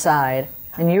itself on the side,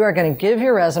 and you are going to give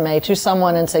your resume to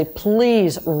someone and say,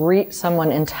 please read,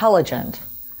 someone intelligent,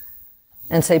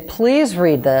 and say, please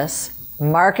read this,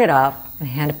 mark it up, and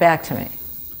hand it back to me.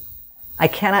 I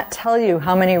cannot tell you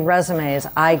how many resumes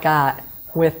I got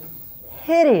with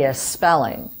hideous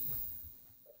spelling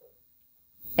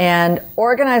and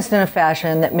organized in a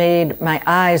fashion that made my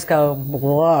eyes go,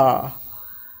 blah.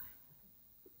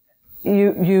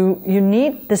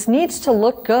 This needs to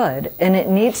look good, and it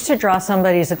needs to draw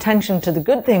somebody's attention to the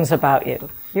good things about you.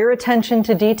 Your attention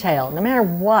to detail, no matter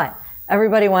what.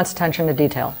 Everybody wants attention to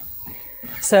detail.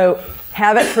 So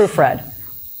have it proofread.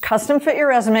 Custom fit your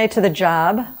resume to the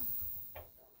job.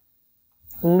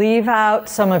 Leave out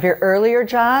some of your earlier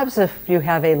jobs. If you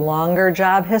have a longer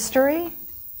job history,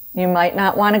 you might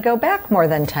not want to go back more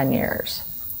than 10 years.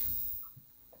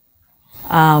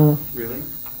 Really?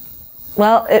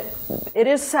 Well, it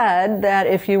is said that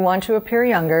if you want to appear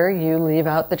younger, you leave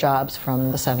out the jobs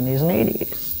from the 70s and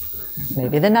 80s,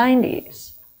 maybe the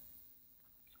 90s.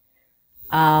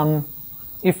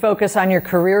 You focus on your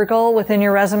career goal within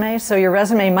your resume, so your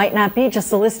resume might not be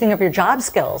just a listing of your job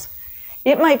skills.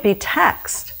 It might be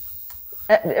text,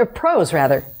 prose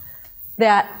rather,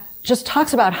 that just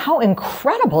talks about how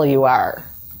incredible you are.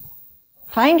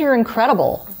 Find your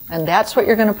incredible, and that's what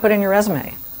you're going to put in your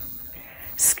resume.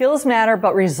 Skills matter,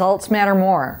 but results matter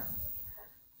more.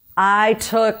 I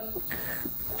took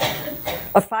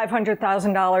a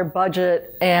 $500,000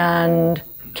 budget and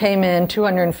came in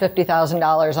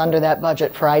 $250,000 under that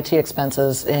budget for IT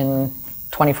expenses in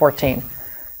 2014.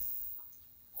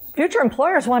 Future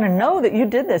employers want to know that you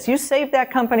did this. You saved that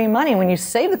company money. When you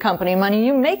save the company money,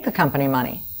 you make the company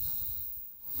money.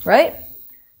 Right?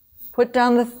 Put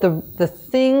down the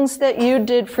things that you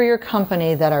did for your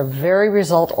company that are very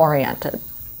result-oriented.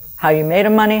 How you made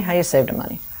money, how you saved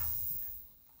money.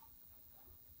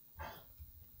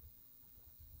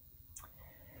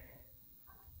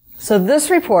 So this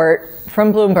report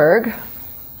from Bloomberg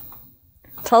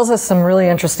tells us some really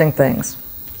interesting things.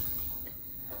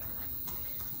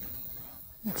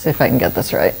 Let's see if I can get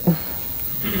this right.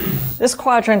 This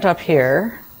quadrant up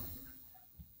here,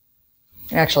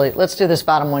 actually, let's do this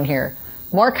bottom one here.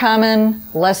 More common,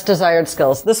 less desired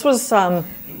skills. This was,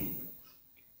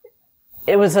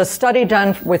 it was a study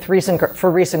done with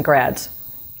for recent grads.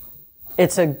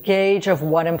 It's a gauge of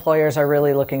what employers are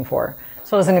really looking for.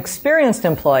 So as an experienced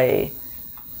employee,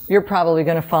 you're probably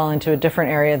going to fall into a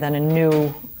different area than a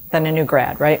new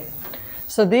grad, right?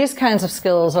 So these kinds of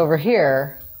skills over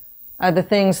here are the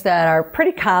things that are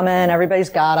pretty common. Everybody's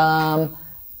got them.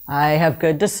 I have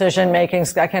good decision-making.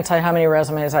 I can't tell you how many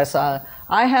resumes I saw.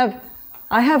 I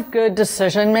have good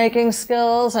decision-making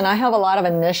skills, and I have a lot of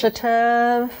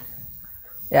initiative.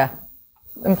 Yeah,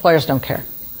 employers don't care.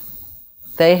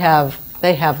 They have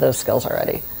those skills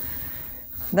already.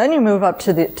 Then you move up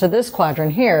to this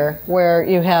quadrant here, where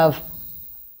you have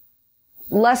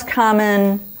less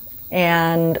common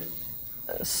and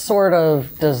sort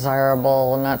of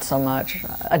desirable, not so much.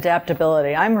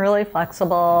 Adaptability. I'm really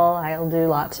flexible. I'll do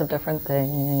lots of different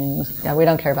things. Yeah, we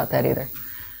don't care about that either.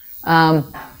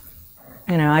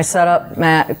 You know, I set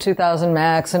up 2,000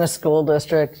 Macs in a school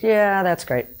district. Yeah, that's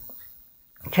great.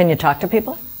 Can you talk to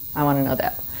people? I want to know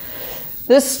that.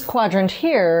 This quadrant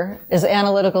here is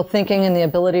analytical thinking and the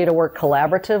ability to work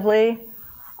collaboratively.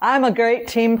 I'm a great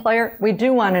team player. We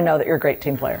do want to know that you're a great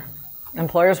team player.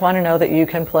 Employers want to know that you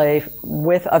can play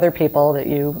with other people, that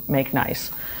you make nice.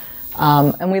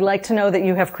 And we like to know that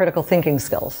you have critical thinking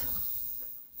skills.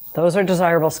 Those are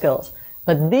desirable skills.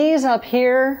 But these up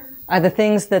here are the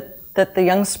things that the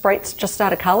young sprites just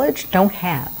out of college don't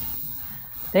have.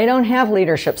 They don't have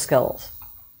leadership skills.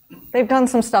 They've done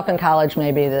some stuff in college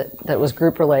maybe that was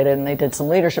group related, and they did some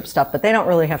leadership stuff, but they don't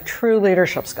really have true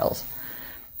leadership skills.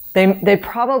 They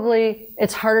probably,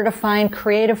 it's harder to find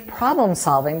creative problem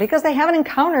solving because they haven't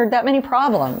encountered that many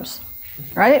problems,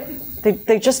 right?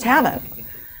 They just haven't.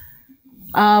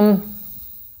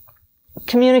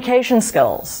 Communication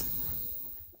skills.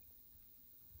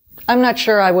 I'm not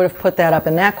sure I would have put that up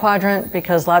in that quadrant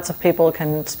because lots of people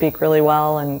can speak really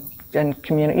well and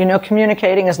communicate. You know,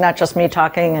 communicating is not just me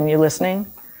talking and you listening.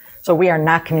 So we are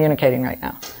not communicating right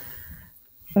now.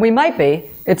 We might be.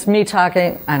 It's me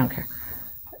talking. I don't care.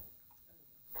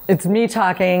 It's me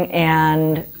talking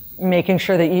and making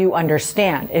sure that you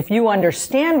understand. If you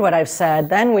understand what I've said,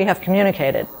 then we have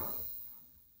communicated.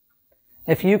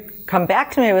 If you come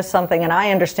back to me with something and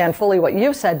I understand fully what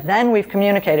you've said, then we've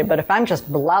communicated. But if I'm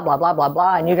just blah, blah, blah, blah,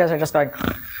 blah, and you guys are just going,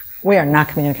 we are not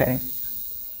communicating.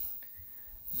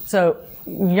 So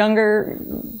younger,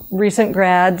 recent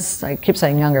grads, I keep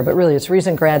saying younger, but really it's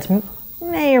recent grads,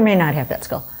 may or may not have that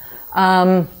skill.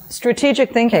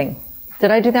 Strategic thinking.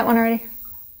 Did I do that one already?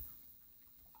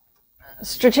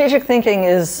 Strategic thinking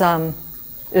is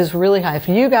really high. If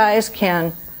you guys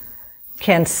can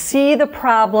see the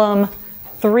problem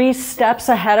 3 steps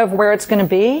ahead of where it's going to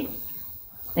be,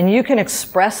 and you can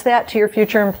express that to your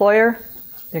future employer,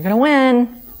 you're going to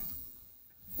win.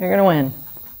 You're going to win.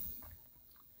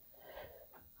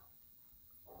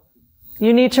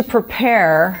 You need to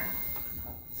prepare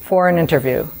for an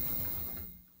interview.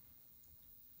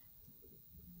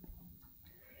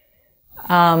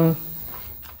 And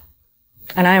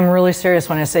I am really serious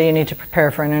when I say you need to prepare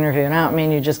for an interview. And I don't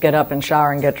mean you just get up and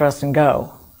shower and get dressed and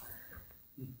go.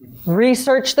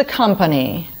 Research the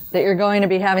company that you're going to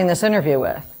be having this interview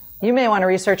with. You may want to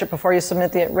research it before you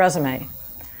submit the resume.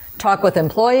 Talk with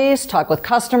employees, talk with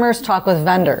customers, talk with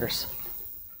vendors.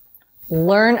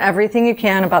 Learn everything you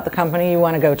can about the company you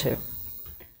want to go to.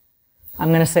 I'm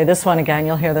going to say this one again.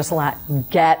 You'll hear this a lot.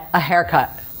 Get a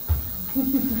haircut.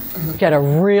 Get a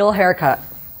real haircut.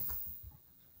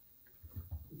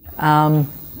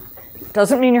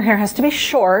 Doesn't mean your hair has to be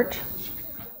short.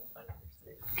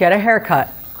 Get a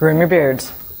haircut. Groom your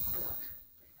beards.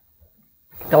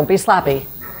 Don't be sloppy.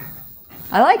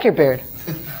 I like your beard.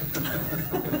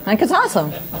 I think it's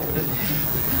awesome.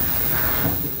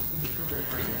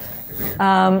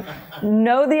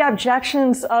 Know the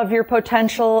objections of your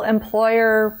potential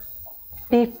employer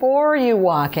before you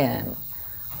walk in.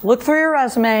 Look through your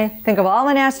resume, think of all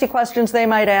the nasty questions they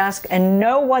might ask, and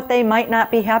know what they might not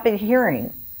be happy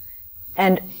hearing.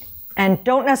 And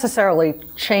don't necessarily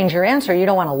change your answer. You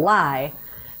don't want to lie,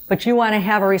 but you want to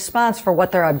have a response for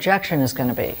what their objection is going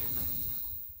to be.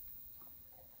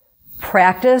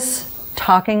 Practice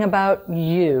talking about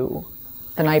you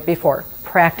the night before.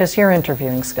 Practice your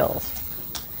interviewing skills.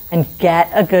 And get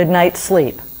a good night's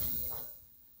sleep.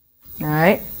 All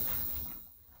right?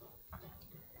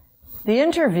 The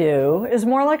interview is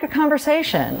more like a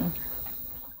conversation.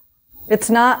 It's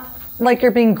not like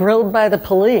you're being grilled by the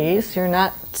police. You're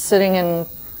not sitting in,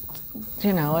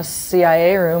 a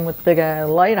CIA room with big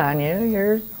light on you.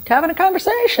 You're having a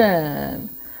conversation.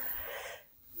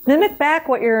 Mimic back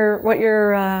what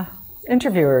your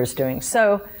interviewer is doing.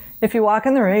 So if you walk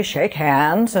in the room, you shake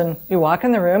hands, and you walk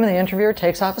in the room, and the interviewer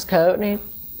takes off his coat and he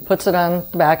puts it on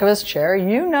the back of his chair.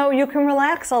 You can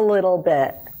relax a little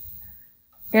bit.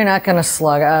 You're not going to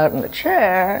slug out in the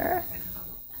chair,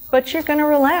 but you're going to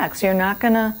relax. You're not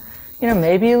going to,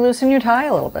 maybe you loosen your tie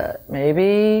a little bit.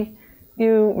 Maybe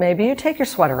you take your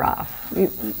sweater off.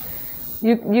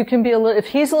 You can be if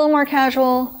he's a little more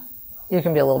casual, you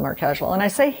can be a little more casual. And I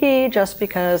say he just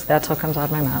because that's what comes out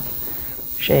of my mouth.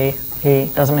 She, he,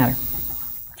 doesn't matter.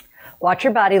 Watch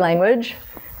your body language.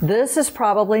 This is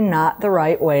probably not the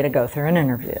right way to go through an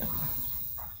interview.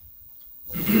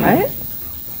 Right?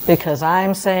 Because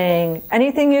I'm saying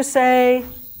anything you say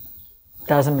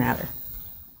doesn't matter.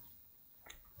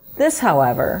 This,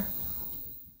 however,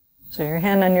 so your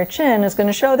hand on your chin is going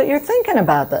to show that you're thinking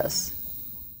about this.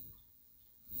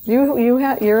 The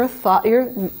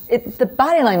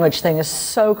body language thing is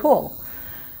so cool.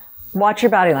 Watch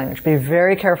your body language. Be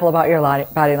very careful about your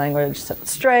body language. Sit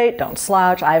straight, don't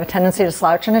slouch. I have a tendency to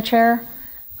slouch in a chair.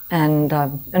 And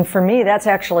for me, that's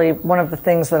actually one of the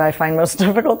things that I find most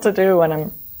difficult to do when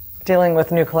I'm dealing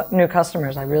with new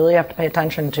customers. I really have to pay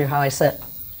attention to how I sit.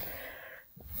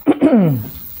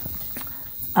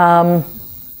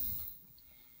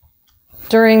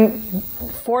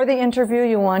 For the interview,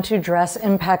 you want to dress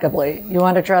impeccably. You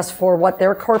want to dress for what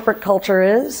their corporate culture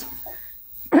is,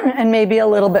 and maybe a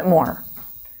little bit more.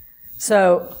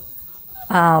 So,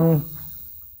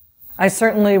 I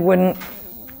certainly wouldn't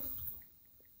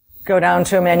go down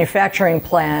to a manufacturing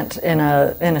plant in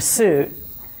a suit,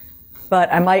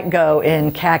 but I might go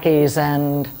in khakis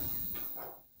and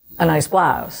a nice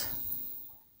blouse,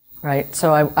 right?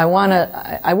 So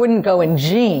I wouldn't go in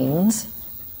jeans,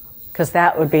 because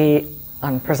that would be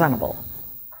unpresentable.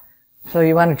 So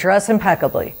you want to dress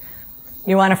impeccably.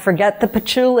 You want to forget the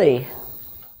patchouli.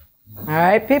 All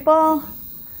right, people?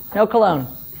 No cologne.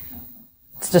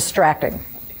 It's distracting.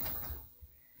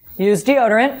 Use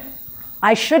deodorant.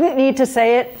 I shouldn't need to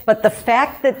say it, but the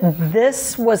fact that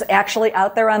this was actually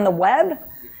out there on the web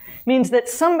means that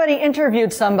somebody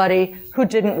interviewed somebody who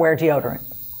didn't wear deodorant.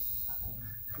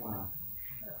 Wow.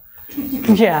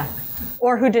 Yeah.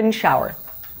 Or who didn't shower.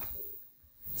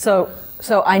 So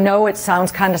I know it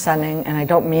sounds condescending, and I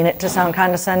don't mean it to sound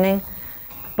condescending,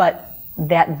 but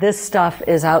that this stuff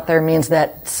is out there means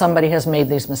that somebody has made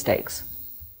these mistakes.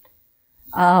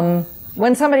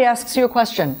 When somebody asks you a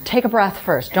question, take a breath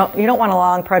first. You don't want a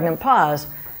long, pregnant pause,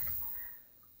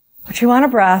 but you want a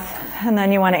breath, and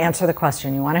then you want to answer the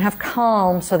question. You want to have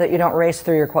calm so that you don't race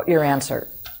through your answer.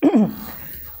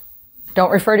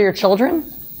 Don't refer to your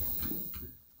children.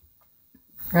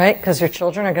 Right? Because your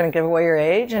children are going to give away your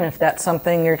age, and if that's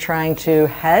something you're trying to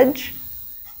hedge,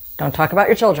 don't talk about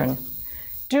your children.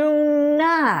 Do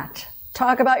not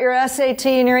talk about your SAT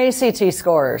and your ACT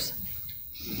scores.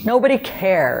 Nobody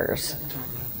cares.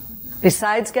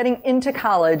 Besides getting into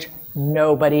college,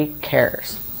 nobody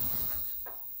cares.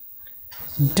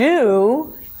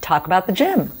 Do talk about the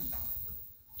gym.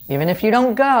 Even if you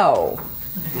don't go,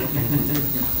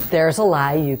 there's a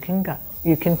lie you can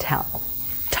tell.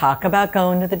 Talk about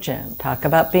going to the gym. Talk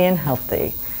about being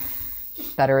healthy.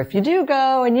 Better if you do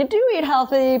go and you do eat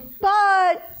healthy,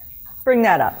 but bring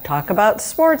that up. Talk about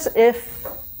sports if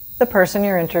the person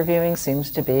you're interviewing seems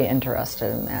to be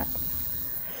interested in that.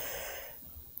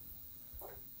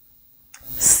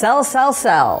 Sell, sell,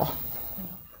 sell.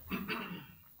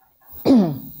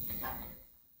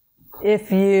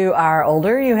 If you are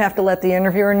older, you have to let the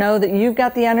interviewer know that you've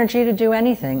got the energy to do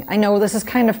anything. I know this is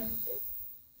kind of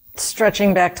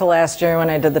stretching back to last year when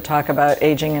I did the talk about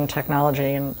aging and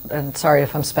technology, and sorry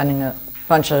if I'm spending a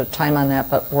bunch of time on that,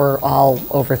 but we're all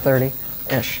over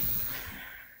 30-ish.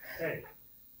 Hey.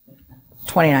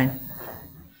 29.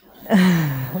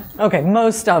 Okay,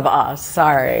 most of us,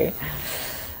 sorry.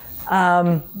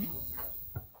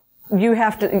 You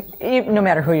have to, no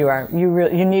matter who you are,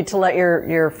 you need to let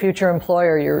your future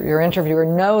employer, your interviewer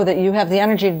know that you have the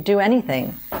energy to do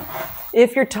anything.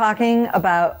 If you're talking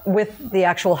about with the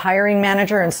actual hiring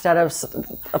manager instead of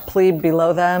a plebe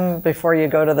below them before you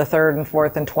go to the 3rd and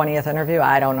 4th and 20th interview,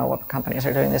 I don't know what companies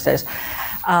are doing these days.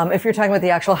 If you're talking with the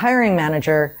actual hiring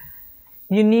manager,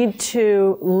 you need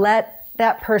to let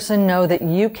that person know that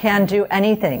you can do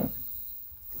anything.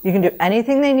 You can do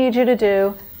anything they need you to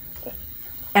do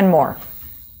and more.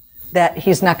 That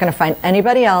he's not going to find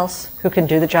anybody else who can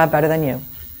do the job better than you.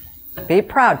 Be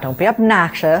proud. Don't be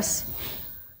obnoxious.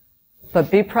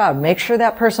 but be proud. Make sure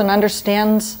that person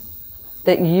understands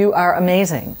that you are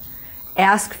amazing.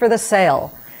 Ask for the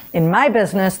sale. In my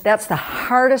business, that's the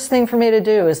hardest thing for me to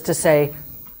do, is to say,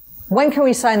 when can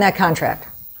we sign that contract?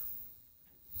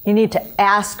 You need to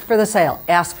ask for the sale,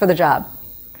 ask for the job.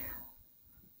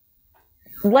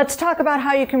 Let's talk about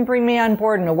how you can bring me on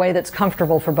board in a way that's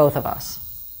comfortable for both of us.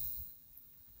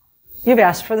 You've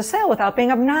asked for the sale without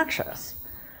being obnoxious.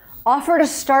 Offer to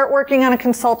start working on a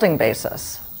consulting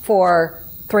basis for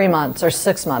 3 months or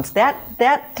 6 months.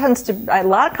 That tends to, a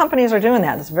lot of companies are doing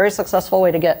that. It's a very successful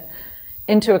way to get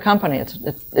into a company.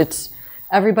 It's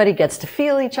everybody gets to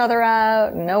feel each other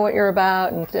out, know what you're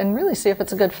about, and really see if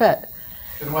it's a good fit.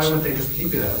 And why wouldn't they just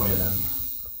keep you that way then?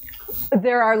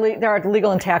 There are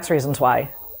legal and tax reasons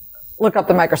why. Look up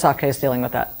the Microsoft case dealing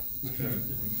with that.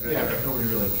 Yeah, but nobody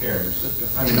really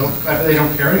cares. I mean, they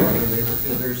don't care anyway.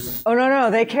 Oh, no,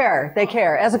 they care. They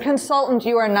care. As a consultant,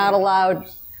 you are not allowed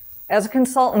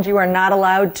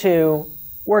to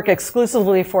work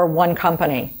exclusively for one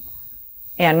company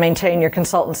and maintain your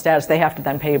consultant status. They have to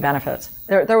then pay you benefits.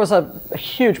 There was a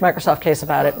huge Microsoft case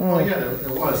about it. Well, yeah,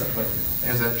 there was, but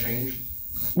has that changed?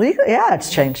 Legal? Yeah, it's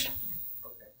changed.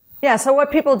 Yeah, so what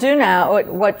people do now,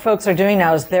 what folks are doing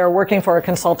now is they're working for a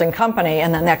consulting company,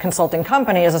 and then that consulting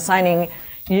company is assigning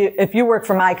you, if you work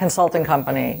for my consulting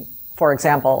company, for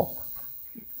example,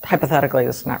 hypothetically,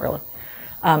 this is not really,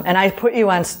 and I put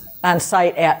you on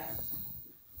site at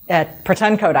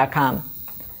pretendco.com,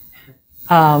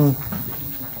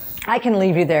 I can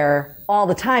leave you there all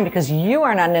the time because you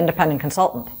are not an independent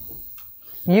consultant.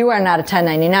 You are not a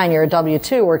 1099, you're a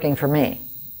W-2 working for me.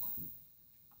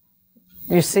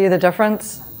 You see the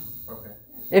difference? Okay.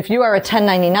 If you are a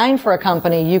 1099 for a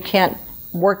company, you can't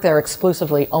work there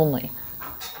exclusively only.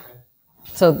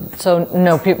 So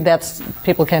no,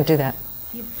 people can't do that.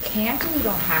 You can't and you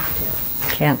don't have to.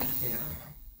 Can't.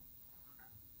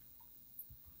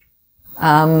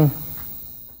 That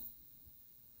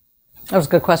was a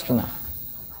good question, though.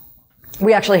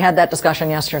 We actually had that discussion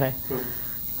yesterday.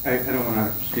 I don't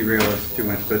want to derail us too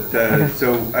much, but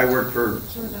so I work for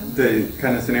the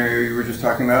kind of scenario you were just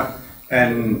talking about,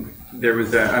 and there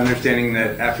was an understanding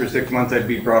that after 6 months I'd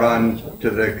be brought on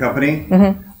to the company,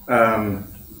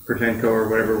 Pretendco or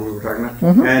whatever we were talking about,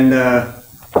 and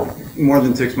more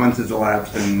than 6 months has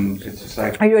elapsed, and it's just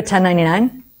like... Are you a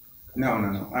 1099?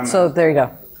 No. So there you go.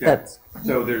 Yeah.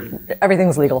 So there's...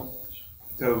 Everything's legal.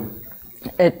 So...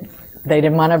 They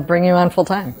didn't want to bring you on full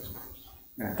time.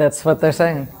 Yeah. That's what they're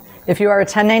saying. If you are a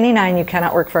 1099, you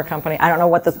cannot work for a company. I don't know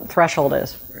what the threshold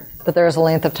is, but there is a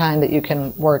length of time that you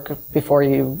can work before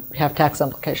you have tax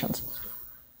implications.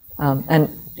 And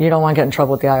you don't want to get in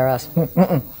trouble with the IRS.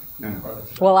 No.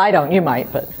 Well, I don't. You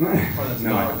might, but... No.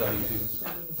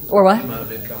 Or what? Amount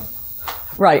of income.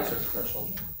 Right.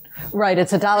 Right.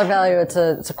 It's a dollar value.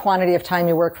 It's a quantity of time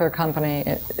you work for a company.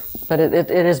 But it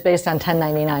is based on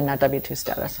 1099, not W-2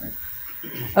 status.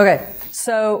 Okay.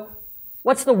 So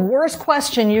what's the worst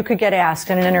question you could get asked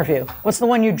in an interview? What's the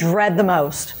one you dread the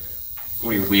most?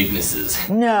 What are your weaknesses?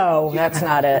 No, that's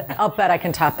not it. I'll bet I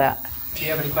can top that. Do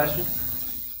you have any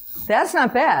questions? That's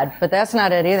not bad, but that's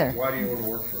not it either. Why do you want to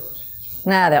work for us?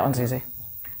 Nah, that one's easy.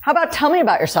 How about tell me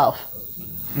about yourself?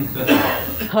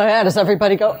 Oh yeah, does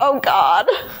everybody go, oh God,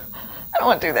 I don't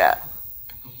want to do that.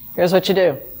 Here's what you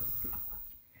do.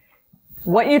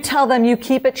 What you tell them, you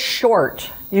keep it short.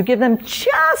 You give them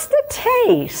just a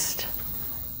taste.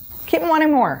 Keep them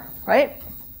wanting more, right?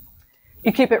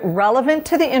 You keep it relevant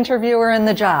to the interviewer and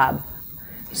the job.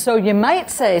 So you might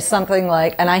say something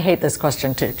like, and I hate this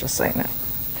question too, just saying it.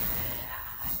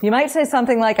 You might say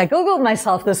something like, I Googled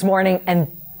myself this morning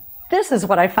and this is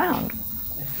what I found.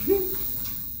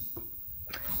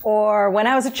 Or when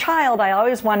I was a child, I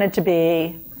always wanted to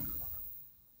be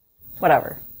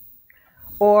whatever.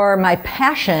 Or my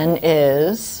passion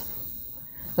is,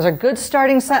 those are good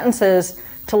starting sentences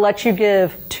to let you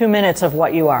give 2 minutes of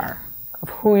what you are, of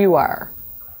who you are.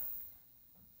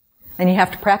 And you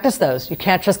have to practice those. You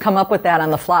can't just come up with that on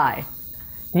the fly.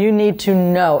 You need to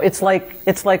know. It's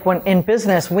like when in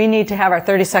business, we need to have our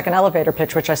 30-second elevator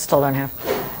pitch, which I still don't have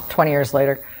 20 years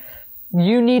later.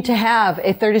 You need to have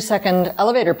a 30-second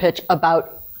elevator pitch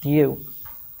about you.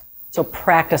 So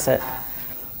practice it.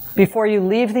 Before you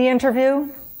leave the interview,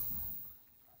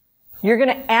 you're going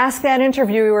to ask that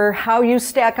interviewer how you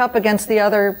stack up against the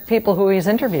other people who he's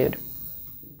interviewed.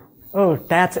 Oh,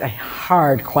 that's a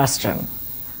hard question.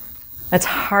 That's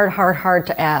hard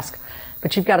to ask.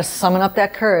 But you've got to summon up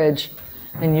that courage,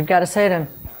 and you've got to say to him,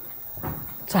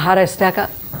 so how do I stack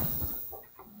up?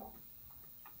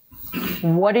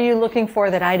 What are you looking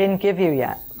for that I didn't give you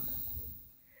yet?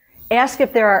 Ask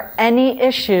if there are any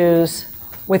issues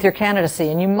with your candidacy,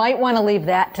 and you might want to leave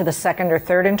that to the second or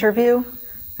third interview.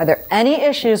 Are there any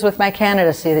issues with my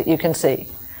candidacy that you can see?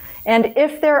 And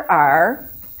if there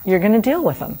are, you're going to deal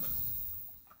with them.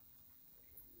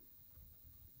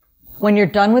 When you're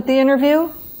done with the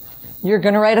interview, you're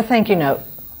going to write a thank you note.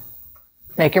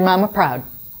 Make your mama proud.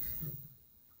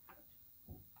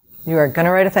 You are going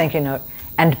to write a thank you note.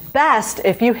 And best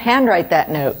if you handwrite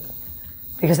that note,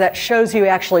 because that shows you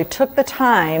actually took the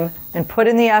time and put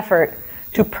in the effort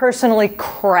to personally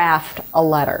craft a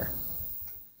letter.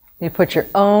 You put your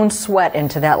own sweat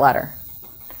into that letter.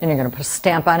 And you're going to put a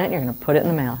stamp on it, and you're going to put it in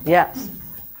the mail. Yes?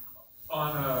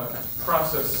 On a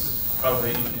process of the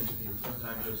interview,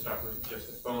 sometimes you'll start with just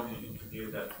a phone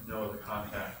interview that no other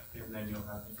contact, and then you'll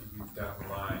have interviews down the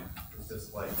line. Is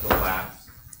this like the last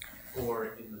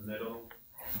or in the middle?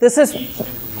 This is,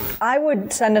 I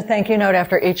would send a thank you note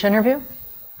after each interview.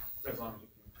 As long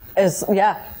as you can.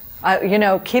 Yeah.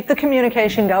 Keep the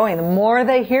communication going. The more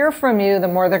they hear from you, the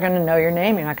more they're going to know your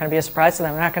name. You're not going to be a surprise to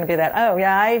them. They're not going to be that, oh,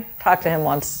 yeah, I talked to him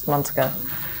months ago.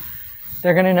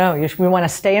 They're going to know. We want to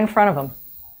stay in front of them.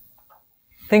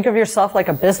 Think of yourself like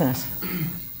a business.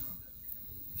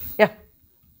 Yeah.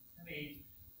 Any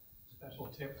special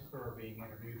tips for being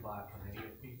interviewed by a committee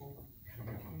of people?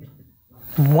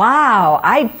 Wow.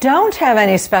 I don't have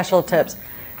any special tips.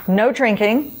 No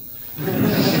drinking.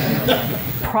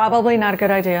 Probably not a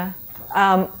good idea.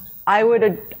 That,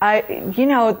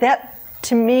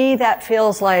 to me, that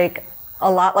feels like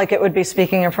a lot like it would be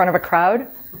speaking in front of a crowd.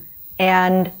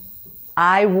 And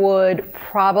I would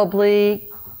probably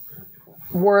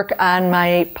work on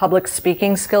my public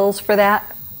speaking skills for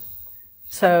that.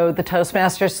 So the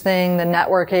Toastmasters thing, the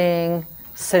networking,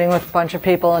 sitting with a bunch of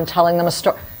people and telling them a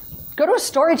story. Go to a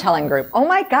storytelling group. Oh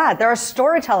my God, there are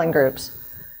storytelling groups.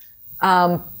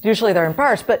 Usually they're in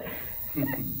bars, but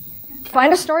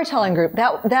find a storytelling group.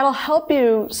 That'll help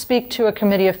you speak to a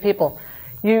committee of people.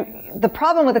 The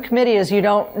problem with a committee is you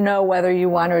don't know whether you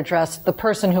want to address the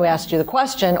person who asked you the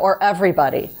question or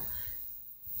everybody.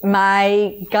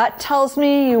 My gut tells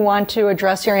me you want to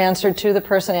address your answer to the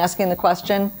person asking the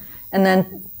question and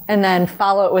then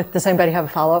follow it with, does anybody have a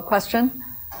follow-up question?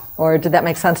 Or did that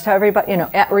make sense to everybody?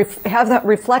 Have them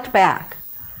reflect back.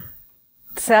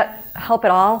 Does that help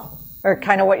at all? Or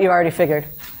kind of what you already figured?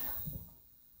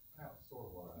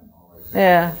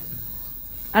 Yeah.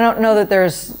 I don't know that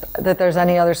there's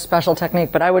any other special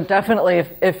technique, but I would definitely,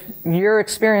 if your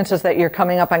experience is that you're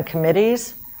coming up on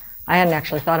committees, I hadn't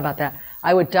actually thought about that.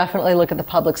 I would definitely look at the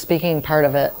public speaking part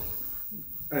of it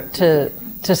to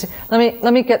see.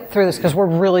 Let me get through this because we're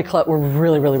really close. We're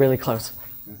really, really, really close.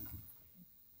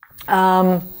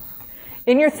 In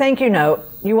your thank you note,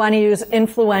 you want to use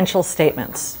influential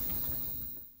statements.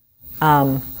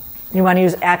 You want to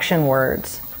use action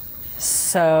words.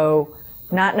 So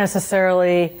not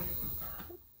necessarily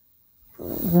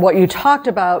what you talked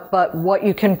about, but what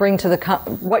you can bring to the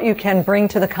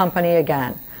company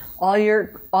again. All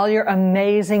your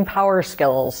amazing power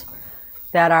skills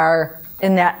that are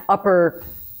in that upper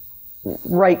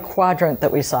right quadrant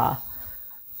that we saw.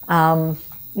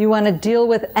 You want to deal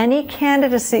with any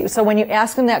candidacy. So when you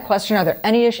ask them that question, are there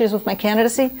any issues with my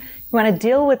candidacy? You want to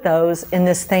deal with those in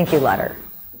this thank you letter.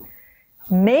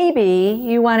 Maybe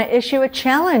you want to issue a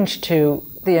challenge to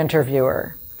the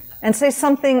interviewer and say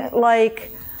something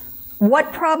like,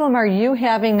 what problem are you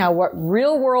having now? What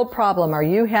real world problem are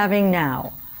you having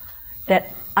now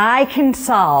that I can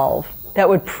solve that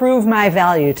would prove my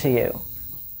value to you?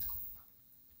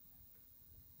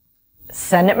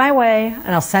 Send it my way,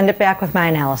 and I'll send it back with my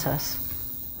analysis.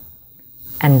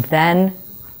 And then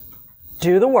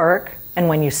do the work, and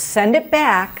when you send it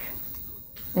back,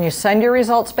 and you send your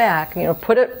results back,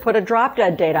 put a drop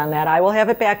dead date on that. I will have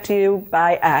it back to you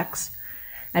by X.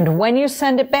 And when you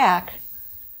send it back,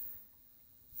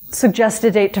 suggest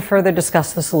a date to further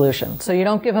discuss the solution. So you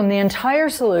don't give them the entire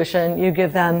solution, you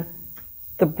give them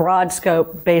the broad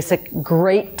scope, basic,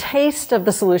 great taste of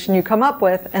the solution you come up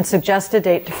with, and suggest a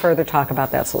date to further talk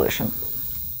about that solution.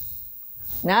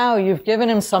 Now you've given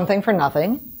him something for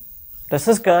nothing. This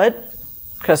is good,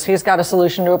 because he's got a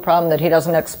solution to a problem that he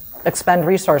doesn't expend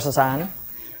resources on.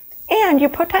 And you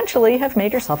potentially have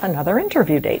made yourself another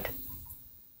interview date.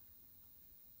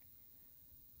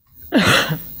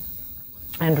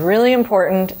 And really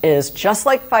important is, just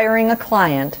like firing a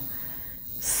client,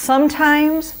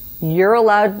 sometimes you're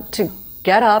allowed to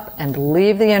get up and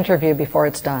leave the interview before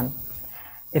it's done.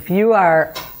 If you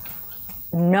are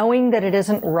knowing that it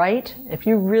isn't right, if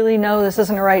you really know this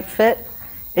isn't a right fit,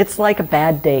 it's like a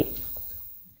bad date.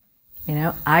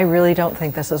 I really don't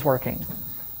think this is working.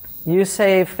 You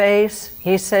save face,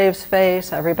 he saves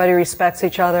face, everybody respects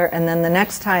each other, and then the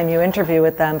next time you interview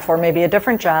with them for maybe a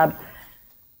different job,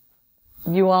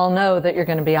 you all know that you're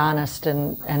going to be honest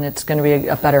and it's going to be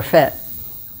a better fit.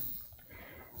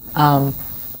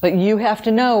 But you have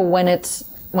to know when it's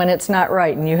not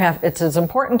right, and it's as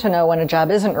important to know when a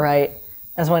job isn't right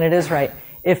as when it is right.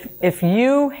 If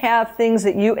you have things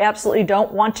that you absolutely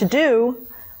don't want to do,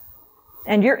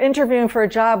 and you're interviewing for a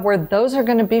job where those are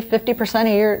going to be 50%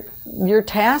 of your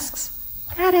tasks,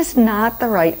 that is not the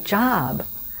right job.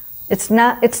 It's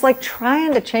like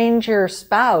trying to change your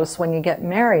spouse when you get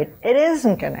married. It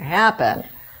isn't going to happen.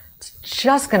 It's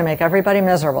just going to make everybody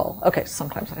miserable. Okay,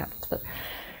 sometimes it happens,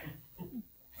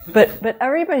 but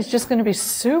everybody's just going to be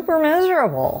super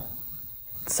miserable.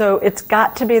 So it's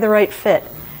got to be the right fit.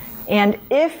 And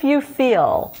if you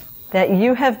feel that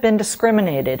you have been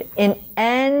discriminated in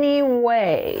any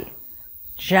way,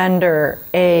 gender,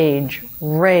 age,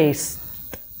 race,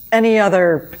 any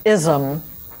other ism,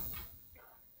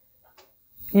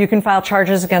 you can file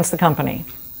charges against the company.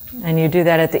 And you do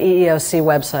that at the EEOC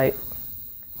website.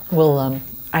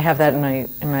 I have that on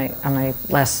my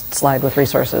last slide with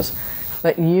resources.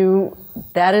 But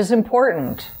that is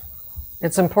important.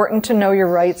 It's important to know your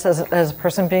rights as a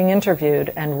person being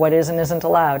interviewed and what is and isn't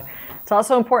allowed. It's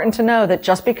also important to know that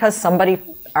just because somebody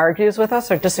argues with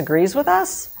us or disagrees with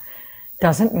us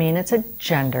doesn't mean it's a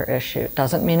gender issue,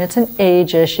 doesn't mean it's an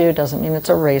age issue, doesn't mean it's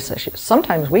a race issue.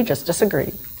 Sometimes we just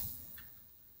disagree.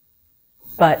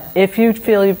 But if you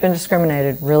feel you've been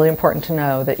discriminated, really important to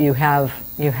know that you have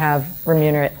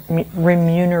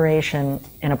remuneration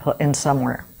in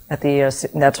somewhere at the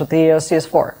EEOC. That's what the EEOC is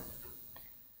for.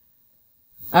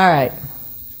 All right.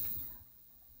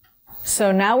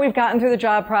 So now we've gotten through the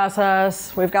job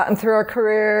process, we've gotten through our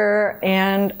career,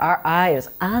 and our eye is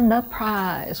on the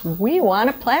prize. We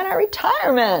want to plan our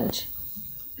retirement.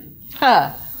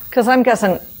 Because I'm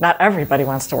guessing not everybody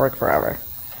wants to work forever.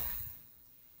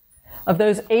 Of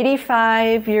those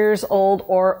 85 years old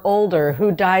or older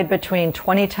who died between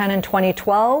 2010 and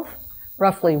 2012,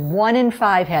 roughly 1 in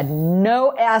 5 had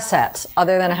no assets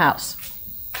other than a house.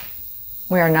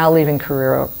 We are now leaving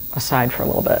career aside for a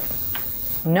little bit.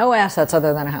 No assets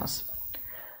other than a house.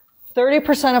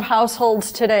 30% of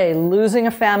households today losing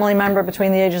a family member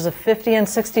between the ages of 50 and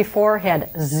 64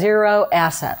 had 0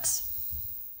 assets.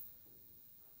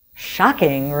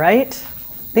 Shocking, right?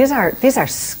 These are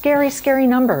scary, scary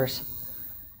numbers.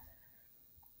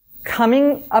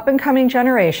 Up and coming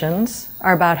generations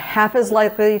are about half as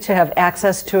likely to have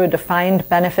access to a defined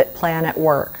benefit plan at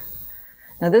work.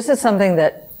 Now, this is something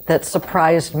that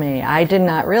surprised me. I did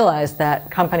not realize that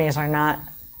companies are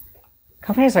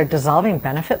dissolving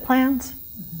benefit plans.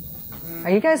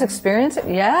 Are you guys experiencing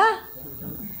it? Yeah?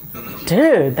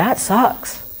 Dude, that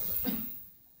sucks.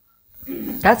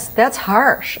 That's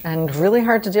harsh and really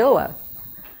hard to deal with.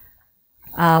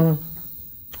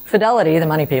 Fidelity, the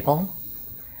money people,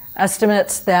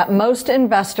 estimates that most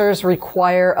investors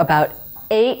require about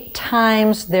 8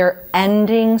 times their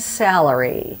ending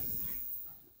salary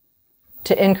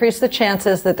to increase the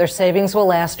chances that their savings will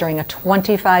last during a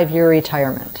 25-year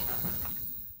retirement.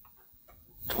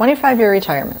 25-year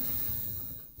retirement.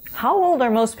 How old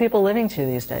are most people living to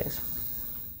these days?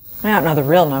 I don't know the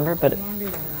real number, but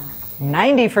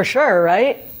 90 for sure,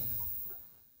 right?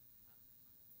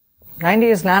 90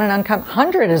 is not an uncommon.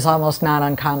 100 is almost not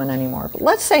uncommon anymore. But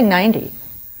let's say 90.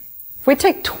 If we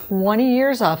take 20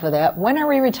 years off of that, when are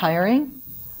we retiring?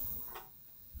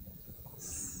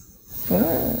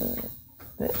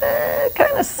 It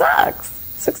kind of sucks.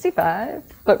 65,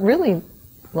 but really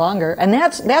longer. And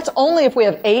that's only if we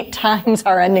have 8 times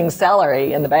our ending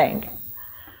salary in the bank.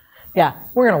 Yeah,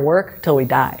 we're going to work till we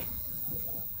die.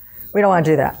 We don't want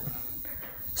to do that.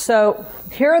 So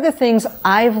here are the things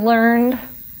I've learned,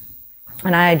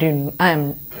 and I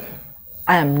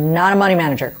am not a money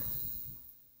manager.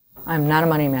 I'm not a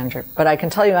money manager, but I can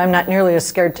tell you I'm not nearly as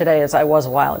scared today as I was a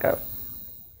while ago.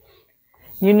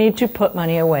 You need to put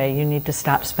money away. You need to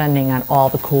stop spending on all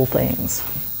the cool things.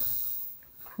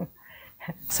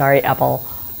 Sorry, Apple.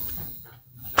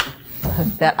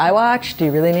 That iWatch, do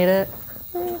you really need it?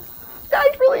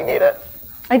 I really need it.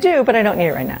 I do, but I don't need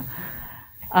it right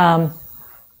now.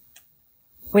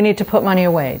 We need to put money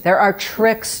away. There are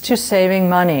tricks to saving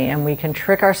money, and we can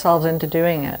trick ourselves into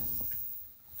doing it.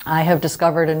 I have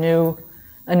discovered a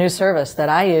new service that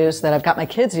I use, that I've got my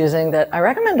kids using, that I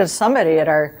recommended to somebody at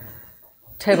our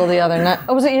table the other night.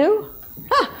 Oh, was it you?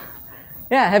 Ah.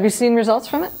 Yeah, have you seen results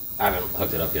from it? I haven't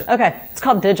hooked it up yet. Okay, it's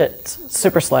called Digit. It's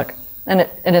super slick. And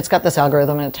it's got this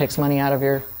algorithm, and it takes money out of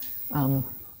your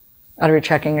out of your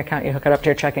checking account. You hook it up to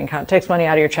your checking account. It takes money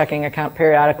out of your checking account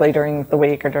periodically during the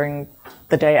week or during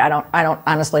the day. I don't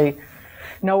honestly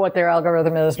know what their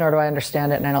algorithm is, nor do I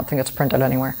understand it, and I don't think it's printed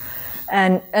anywhere.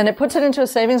 And it puts it into a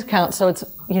savings account, so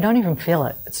you don't even feel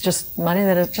it. It's just money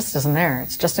that it just isn't there.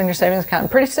 It's just in your savings account.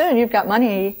 And pretty soon you've got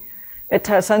money. It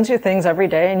sends you things every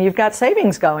day, and you've got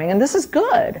savings going, and this is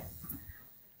good.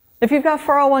 If you've got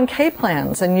 401k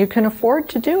plans and you can afford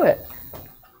to do it,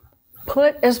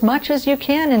 put as much as you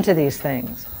can into these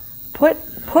things. Put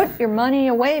your money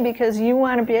away because you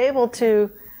want to be able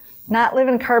to not live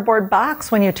in a cardboard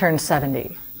box when you turn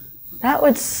 70. That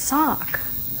would suck.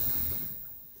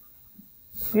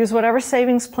 Use whatever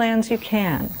savings plans you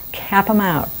can. Cap them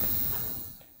out.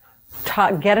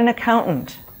 Get an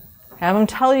accountant. Have them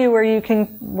tell you where you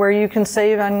can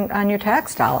save on your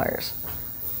tax dollars.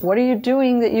 What are you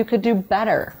doing that you could do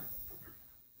better?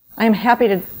 I am happy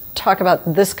to talk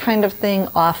about this kind of thing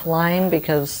offline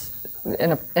because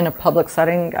in a public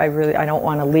setting, I don't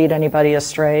want to lead anybody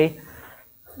astray.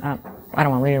 I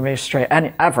don't want to lead anybody astray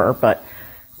ever, but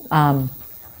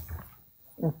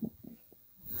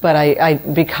I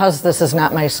because this is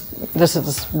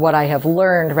what I have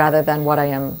learned rather than what I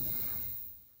am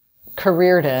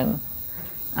careered in.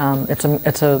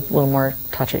 It's a little more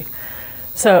touchy.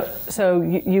 So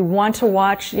you want to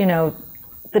watch,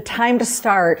 the time to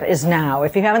start is now.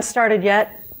 If you haven't started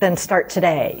yet, then start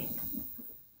today.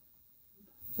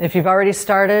 If you've already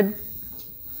started,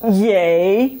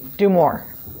 yay, do more.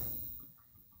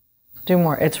 Do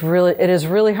more. It is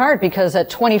really hard because at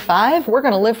 25, we're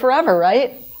going to live forever,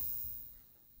 right?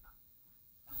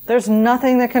 There's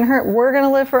nothing that can hurt. We're going to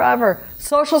live forever.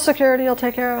 Social Security will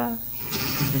take care of us.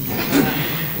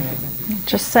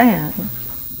 Just saying.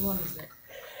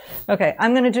 Okay,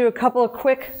 I'm going to do a couple of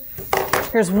quick.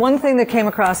 Here's one thing that came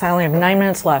across. I only have 9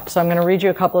 minutes left, so I'm going to read you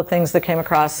a couple of things that came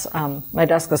across my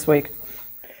desk this week.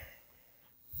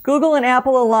 Google and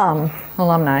Apple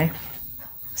alumni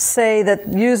say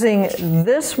that using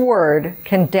this word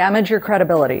can damage your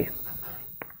credibility.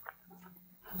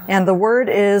 And the word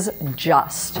is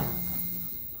just.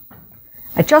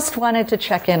 I just wanted to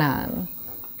check in on.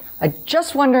 I'm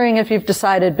just wondering if you've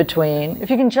decided if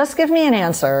you can just give me an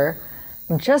answer.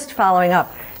 I'm just following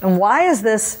up. And why is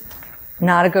this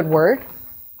not a good word?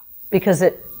 Because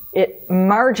it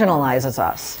marginalizes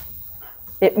us.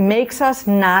 It makes us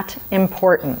not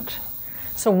important.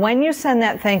 So when you send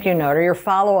that thank you note or your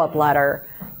follow-up letter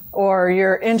or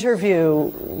your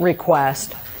interview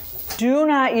request, do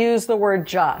not use the word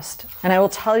just. And I will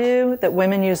tell you that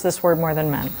women use this word more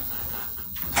than men.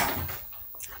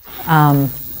 I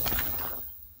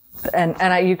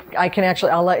can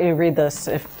actually, I'll let you read this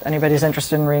if anybody's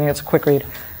interested in reading it. It's a quick read.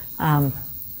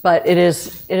 But it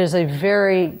is a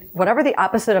very, whatever the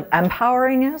opposite of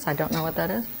empowering is, I don't know what that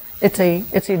is.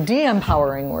 It's a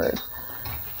de-empowering word.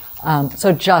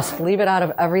 So just leave it out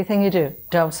of everything you do.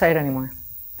 Don't say it anymore.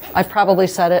 I've probably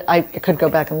said it, I could go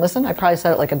back and listen. I probably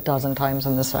said it like a dozen times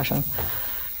in this session.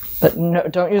 But no,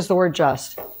 don't use the word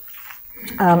just.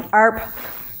 ARP,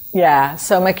 yeah,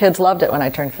 so my kids loved it when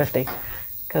I turned 50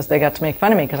 because they got to make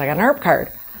fun of me because I got an ARP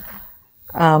card.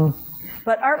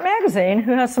 But ARP Magazine,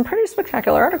 who has some pretty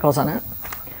spectacular articles on it,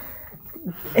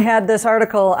 had this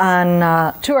article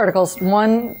on, 2 articles.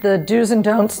 One, the do's and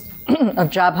don'ts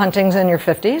of job hunting in your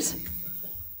 50s.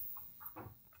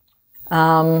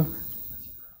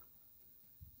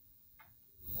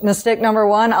 Mistake number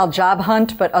 1, I'll job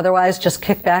hunt, but otherwise just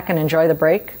kick back and enjoy the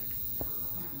break.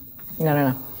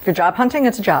 No. If you're job hunting,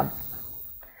 it's a job.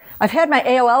 I've had my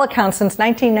AOL account since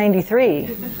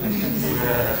 1993.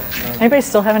 Anybody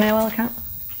still have an AOL account?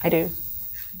 I do.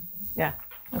 Yeah.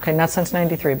 Okay, not since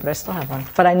 93, but I still have one.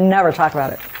 But I never talk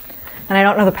about it. And I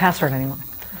don't know the password anymore.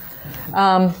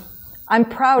 I'm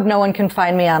proud no one can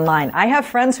find me online. I have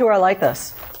friends who are like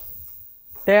this.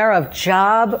 They are of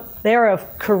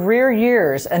career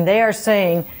years, and they are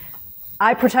saying,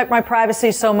 I protect my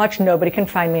privacy so much nobody can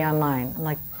find me online. I'm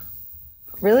like,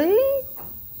 really?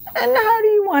 And how do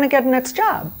you want to get a next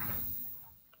job?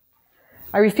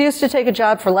 I refuse to take a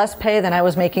job for less pay than I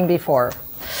was making before.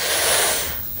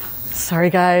 Sorry,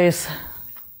 guys.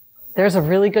 There's a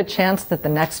really good chance that the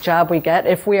next job we get,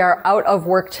 if we are out of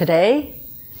work today,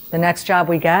 the next job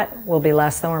we get will be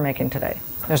less than we're making today.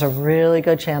 There's a really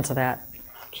good chance of that.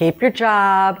 Keep your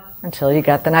job until you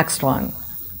get the next one.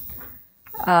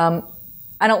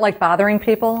 I don't like bothering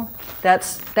people.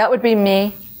 That would be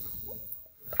me.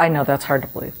 I know that's hard to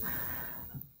believe.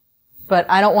 But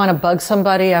I don't want to bug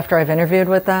somebody after I've interviewed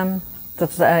with them.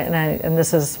 And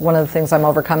this is one of the things I'm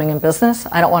overcoming in business.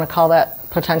 I don't want to call that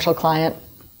potential client,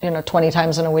 20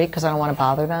 times in a week because I don't want to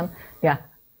bother them. Yeah.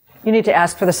 You need to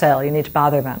ask for the sale. You need to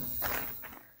bother them.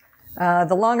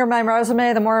 The longer my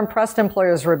resume, the more impressed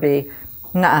employers would be.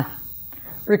 Nuh-uh.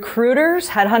 Recruiters,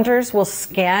 headhunters will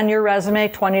scan your resume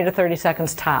 20 to 30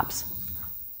 seconds tops.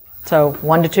 So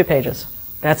 1 to 2 pages.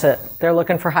 That's it. They're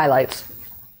looking for highlights.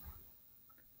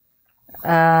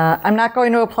 I'm not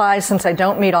going to apply since I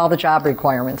don't meet all the job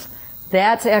requirements.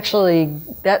 That's actually,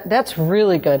 that's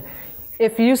really good.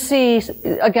 If you see,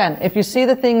 again, if you see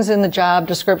the things in the job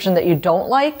description that you don't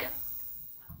like,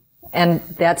 and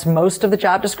that's most of the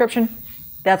job description,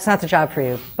 that's not the job for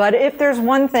you. But if there's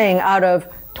one thing out of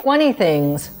 20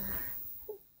 things,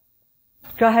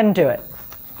 go ahead and do it.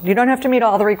 You don't have to meet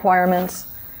all the requirements,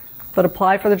 but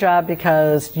apply for the job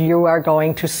because you are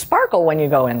going to sparkle when you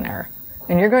go in there.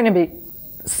 And you're going to be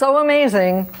so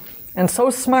amazing and so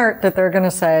smart that they're going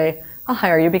to say, I'll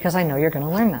hire you because I know you're going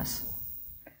to learn this.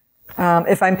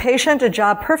 If I'm patient, a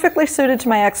job perfectly suited to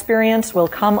my experience will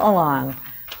come along.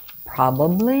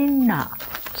 Probably not.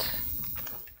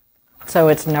 So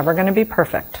it's never going to be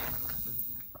perfect.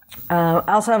 I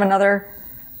also have another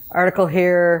article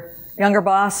here. Younger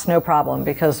boss, no problem,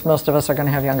 because most of us are going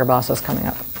to have younger bosses coming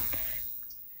up.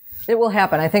 It will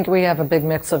happen. I think we have a big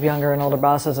mix of younger and older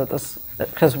bosses at this,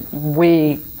 because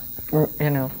we,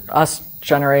 us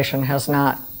generation has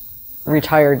not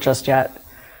retired just yet,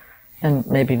 and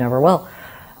maybe never will.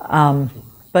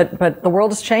 But the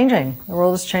world is changing. The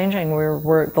world is changing.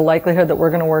 The likelihood that we're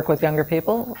going to work with younger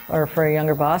people or for a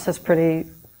younger boss is pretty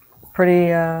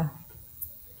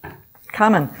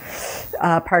common.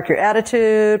 Park your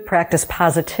attitude, practice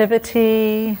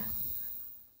positivity,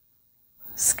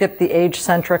 skip the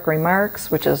age-centric remarks,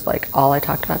 which is like all I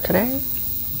talked about today.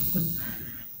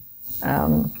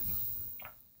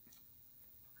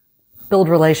 Build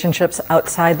relationships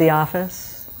outside the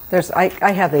office.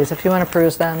 I have these. If you want to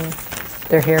peruse them,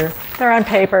 they're here. They're on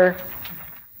paper,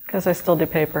 because I still do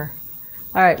paper.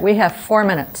 All right, we have 4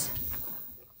 minutes.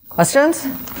 Questions?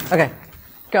 Okay,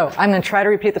 go. I'm going to try to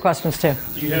repeat the questions, too.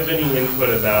 Do you have any input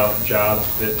about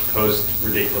jobs that post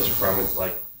ridiculous requirements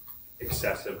like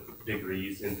excessive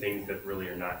degrees and things that really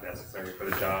are not necessary for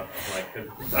the job? Like,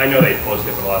 I know they post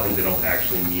it, but a lot of times they don't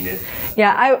actually mean it.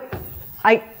 Yeah,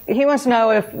 he wants to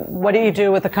know what do you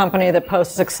do with a company that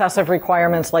posts excessive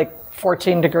requirements like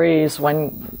 14 degrees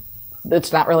when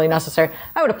it's not really necessary?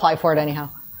 I would apply for it anyhow.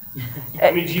 I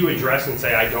mean, do you address and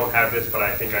say, I don't have this, but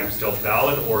I think I'm still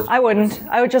valid? Or I wouldn't.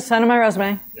 I would just send them my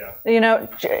resume. Yeah.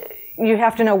 You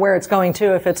have to know where it's going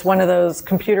to. If it's one of those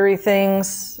computery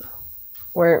things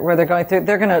where they're going through,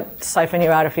 they're going to siphon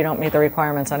you out if you don't meet the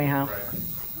requirements anyhow.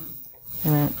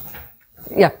 Right.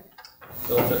 Yeah.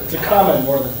 So it's a comment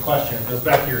more than a question. It goes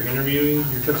back to your interviewing,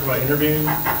 your tips about interviewing.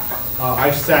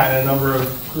 I've sat in a number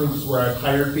of groups where I've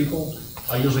hired people,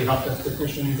 usually help desk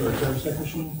technicians or service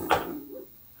technicians.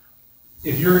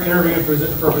 If you're interviewing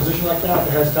for a position like that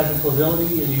has technical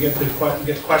ability and you get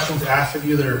questions asked of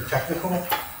you that are technical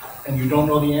and you don't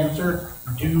know the answer,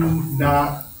 do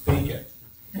not fake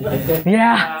it.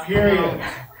 Yeah. Period.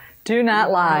 Do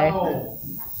not lie. No.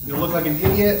 You'll look like an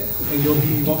idiot and you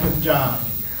won't get the job.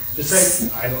 Just say,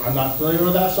 I'm not familiar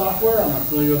with that software, I'm not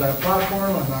familiar with that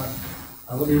platform,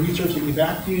 let me research and get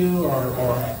back to you,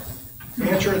 or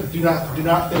answer it. Do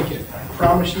not fake it. I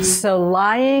promise you. So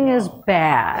lying is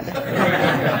bad.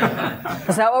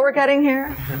 Is that what we're getting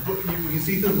here? You can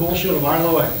see through bullshit a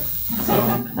mile away. So.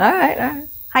 All right.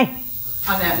 Hi.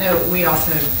 On that note, we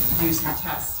also do some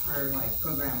tests for like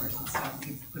programmers and stuff.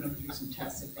 We put them through some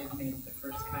tests if they've made the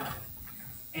first cut.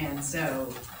 And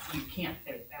so you can't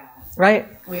fake that. Right.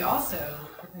 We also,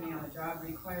 depending on the job,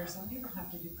 require some people have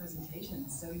to do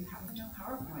presentations. So you have to know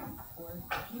PowerPoint or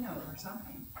Keynote or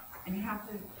something. And you have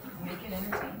to make it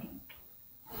entertaining.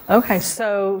 Okay,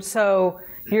 so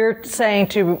you're saying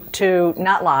to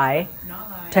not lie,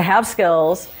 to have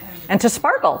skills, and to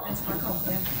sparkle. And sparkle,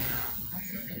 yeah.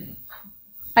 Absolutely.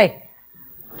 Hey.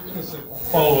 Just a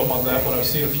follow-up on that, what I've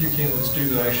seen a few candidates do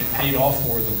that actually paid off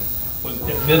for them was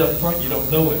admit up front you don't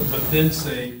know it, but then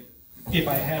say, if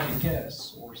I had to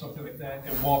guess, or something like that,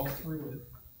 and walk through it,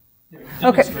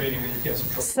 demonstrating that you get some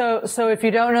trouble. So if you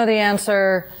don't know the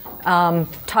answer,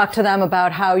 talk to them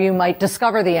about how you might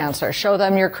discover the answer. Show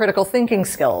them your critical thinking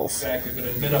skills. Exactly, but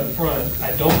admit up front,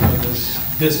 I don't know this.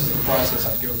 This is the process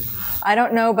I go through. I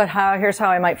don't know, but here's how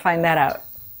I might find that out.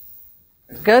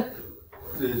 Good?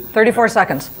 34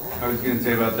 seconds. I was going to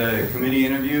say about the committee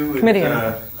interview.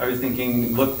 I was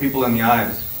thinking, look people in the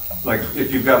eyes. Like,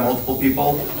 if you've got multiple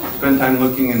people, spend time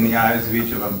looking in the eyes of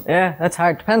each of them. Yeah, that's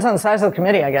hard. Depends on the size of the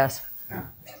committee, I guess. Yeah.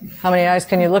 How many eyes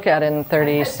can you look at in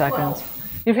 30 seconds?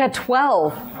 12. You've had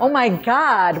 12. Oh my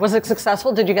God. Was it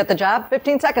successful? Did you get the job?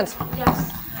 15 seconds.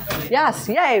 Yes. Yes.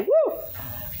 Yay. Woo.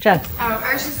 Jen.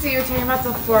 I was just saying, you were talking about the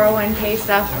 401k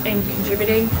stuff and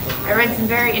contributing. I read some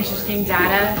very interesting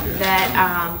data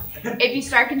that if you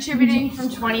start contributing from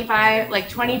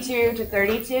 22 to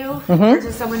 32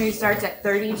 versus someone who starts at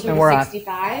 32 to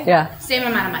 65, same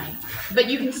amount of money. But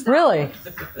you can stop. Really?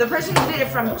 The person who did it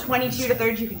from 22 to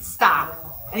 32 can stop.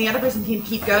 And the other person can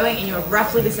keep going, and you have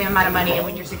roughly the same amount of money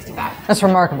when you're 65. That's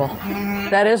remarkable.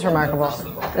 That is remarkable.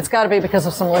 It's got to be because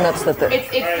of some limits that It's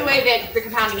the way that the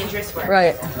compounding interest works.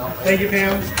 Right. Thank you,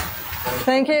 Pam.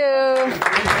 Thank you.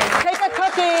 Take a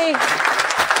cookie.